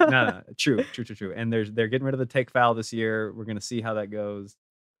 absolutely. No, no, true, true, true, true. And they're getting rid of the take foul this year. We're gonna see how that goes.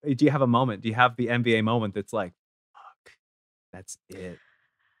 Do you have a moment? Do you have the NBA moment that's like, fuck, that's it.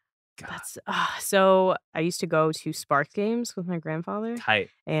 God, So I used to go to Sparks games with my grandfather,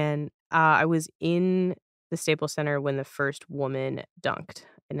 tight. and, I was in the Staples Center when the first woman dunked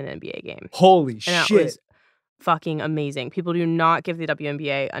in an NBA game, Holy and that shit. was fucking amazing. People do not give the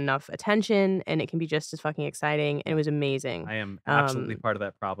WNBA enough attention, and it can be just as fucking exciting, and it Yeah, was amazing. I am absolutely Um, part of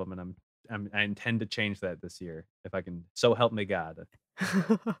that problem, and I intend to change that this year if I can. So help me God.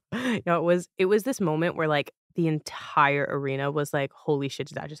 no, it was this moment where, like, the entire arena was like, "Holy shit,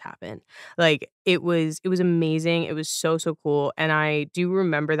 did that just happen?" Like, it was amazing, it was so, so cool, and I do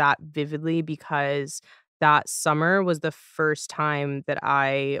remember that vividly because that summer was the first time that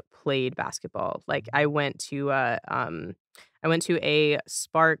I played basketball. Like, I went to a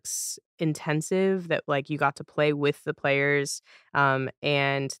Sparks intensive that, like, you got to play with the players,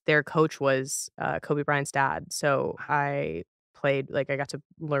 and their coach was, Kobe Bryant's dad, so I got to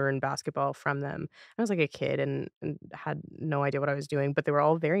learn basketball from them. I was, like, a kid and had no idea what I was doing, but they were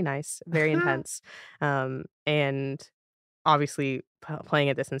all very nice, very intense, and obviously playing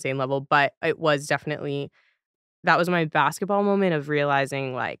at this insane level, but it was definitely that was my basketball moment of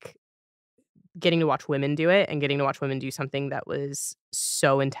realizing, like, getting to watch women do it and getting to watch women do something that was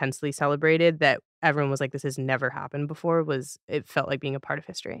so intensely celebrated that everyone was like, "This has never happened before," was it felt like being a part of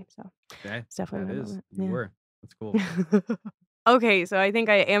history, so Okay, it's definitely that my is moment, you yeah. were. That's cool. Okay, so I think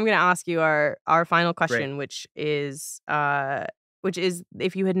I am gonna ask you our final Great. question, which is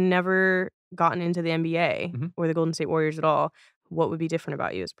if you had never gotten into the NBA Mhm. or the Golden State Warriors at all, what would be different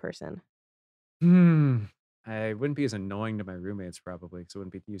about you as a person? Hmm. I wouldn't be as annoying to my roommates probably because I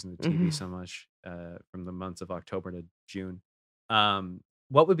wouldn't be using the TV Mhm. so much from the months of October to June.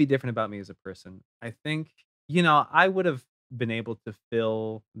 What would be different about me as a person? I think, I would have been able to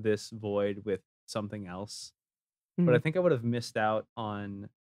fill this void with something else, but I Mhm. think I would have missed out on,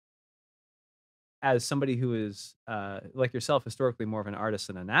 as somebody who is like yourself, historically more of an artist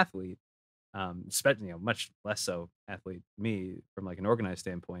than an athlete, especially, much less so athlete me from like an organized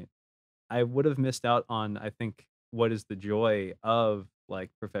standpoint. I would have missed out on, I think, what is the joy of like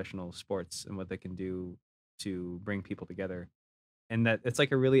professional sports and what they can do to bring people together. And that it's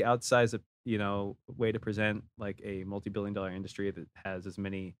like a really outsized, way to present like a multi-billion dollar industry that has as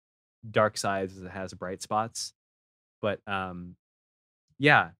many dark sides as it has bright spots. But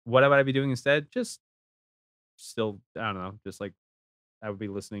yeah, what would I be doing instead? Just still, I don't know, just like I would be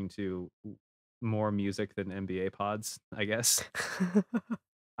listening to more music than NBA pods, I guess.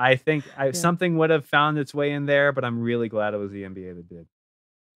 I think Yeah. something would have found its way in there, but I'm really glad it was the NBA that did.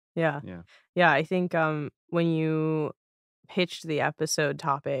 Yeah. Yeah. Yeah, I think when you pitched the episode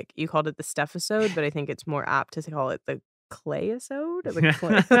topic, you called it the Steph-isode, but I think it's more apt to call it the Klay-isode or the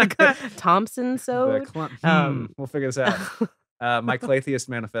Klay The Thompson-sode. We'll figure this out. My Claytheist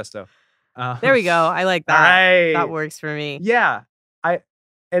manifesto. There we go. I like All that. right. That works for me. Yeah.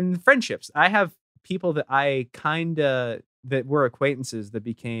 And friendships. I have people that I that were acquaintances that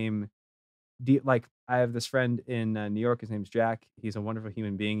became like I have this friend in New York. His name's Jack. He's a wonderful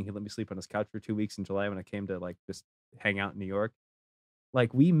human being. He let me sleep on his couch for 2 weeks in July when I came to like just hang out in New York.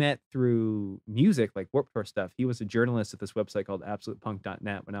 Like we met through music, like Warped Tour stuff. He was a journalist at this website called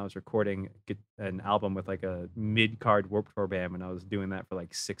absolutepunk.net when I was recording an album with like a mid-card Warped Tour band when I was doing that for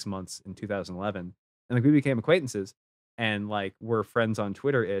like 6 months in 2011. And like we became acquaintances and like we're friends on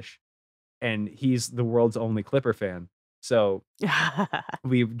Twitter-ish. And he's the world's only Clipper fan. So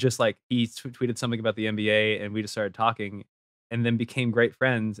we just like, he tweeted something about the NBA and we just started talking and then became great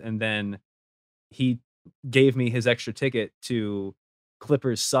friends. And then he gave me his extra ticket to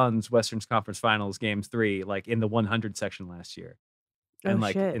Clippers Suns Western Conference Finals Games 3, like in the 100 section last year. And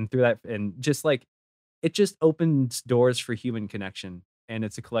shit. and through that, and just like, it just opens doors for human connection and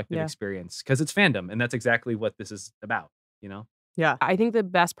it's a collective experience because it's fandom. And that's exactly what this is about, you know? Yeah. I think the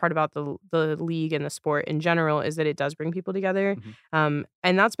best part about the league and the sport in general is that it does bring people together. Mhm.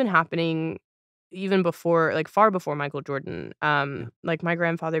 And that's been happening even before, like far before Michael Jordan. Like my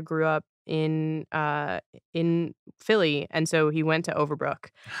grandfather grew up in Philly, and so he went to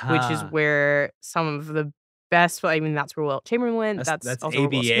Overbrook, which is where some of the best, I mean, that's where Wilt Chamberlain went. That's also where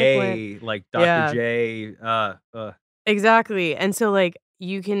Will Smith went. ABA, like Dr. J. Exactly. And so like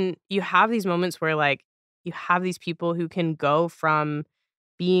you have these moments where like you have these people who can go from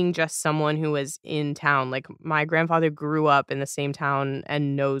being just someone who was in town. Like my grandfather grew up in the same town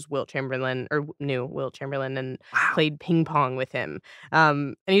and knows Wilt Chamberlain or knew Wilt Chamberlain and played ping pong with him.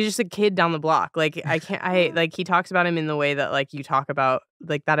 And he's just a kid down the block. Like I like he talks about him in the way that like you talk about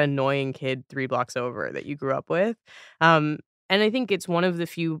like that annoying kid 3 blocks over that you grew up with. And I think it's one of the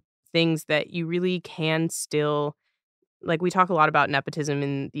few things that you really can still, like we talk a lot about nepotism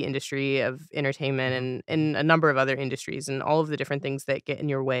in the industry of entertainment and in a number of other industries and all of the different things that get in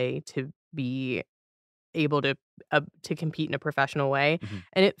your way to be able to compete in a professional way.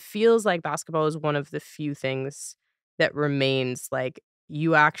 And it feels like basketball is one of the few things that remains like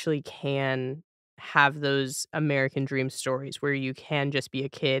you actually can have those American dream stories where you can just be a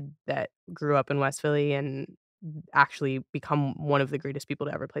kid that grew up in West Philly and actually become one of the greatest people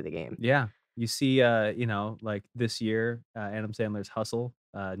to ever play the game. Yeah. You see, you know, like this year, Adam Sandler's Hustle,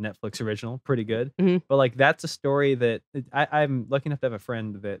 Netflix original, pretty good. But like that's a story that I'm lucky enough to have a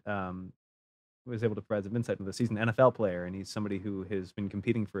friend that was able to provide some insight into this. He's an NFL player, and he's somebody who has been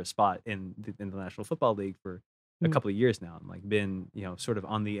competing for a spot in the National Football League for a couple of years now, and like been, you know, sort of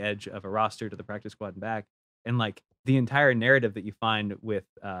on the edge of a roster to the practice squad and back. And like the entire narrative that you find with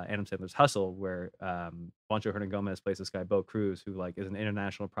Adam Sandler's Hustle, where Juancho Hernan-Gomez plays this guy Bo Cruz, who like is an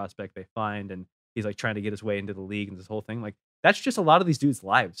international prospect they find, and he's like trying to get his way into the league and this whole thing. Like that's just a lot of these dudes'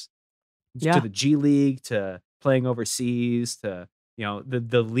 lives, to the G League, to playing overseas, to, you know,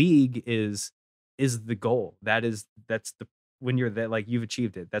 the league is the goal. That's the, when you're there, like you've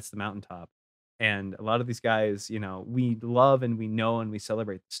achieved it. That's the mountaintop. And a lot of these guys, you know, we love and we know and we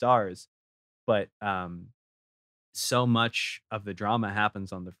celebrate the stars, but so much of the drama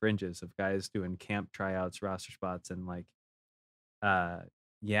happens on the fringes of guys doing camp tryouts, roster spots, and like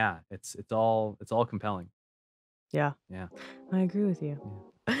yeah, it's all compelling. Yeah. Yeah. I agree with you.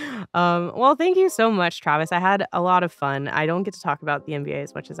 Well, thank you so much, Travis. I had a lot of fun. I don't get to talk about the NBA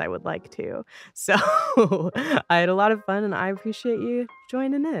as much as I would like to. So I had a lot of fun and I appreciate you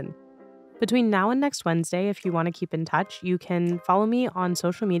joining in. Between now and next Wednesday, if you want to keep in touch, you can follow me on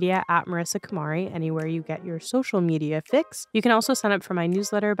social media at Marissa Kamari, anywhere you get your social media fix. You can also sign up for my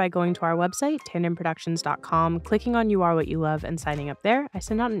newsletter by going to our website, tandonproductions.com, clicking on You Are What You Love, and signing up there. I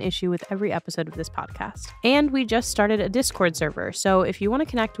send out an issue with every episode of this podcast. And we just started a Discord server, so if you want to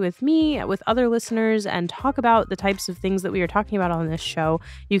connect with me, with other listeners, and talk about the types of things that we are talking about on this show,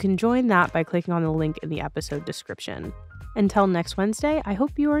 you can join that by clicking on the link in the episode description. Until next Wednesday, I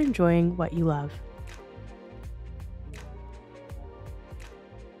hope you are enjoying what you love.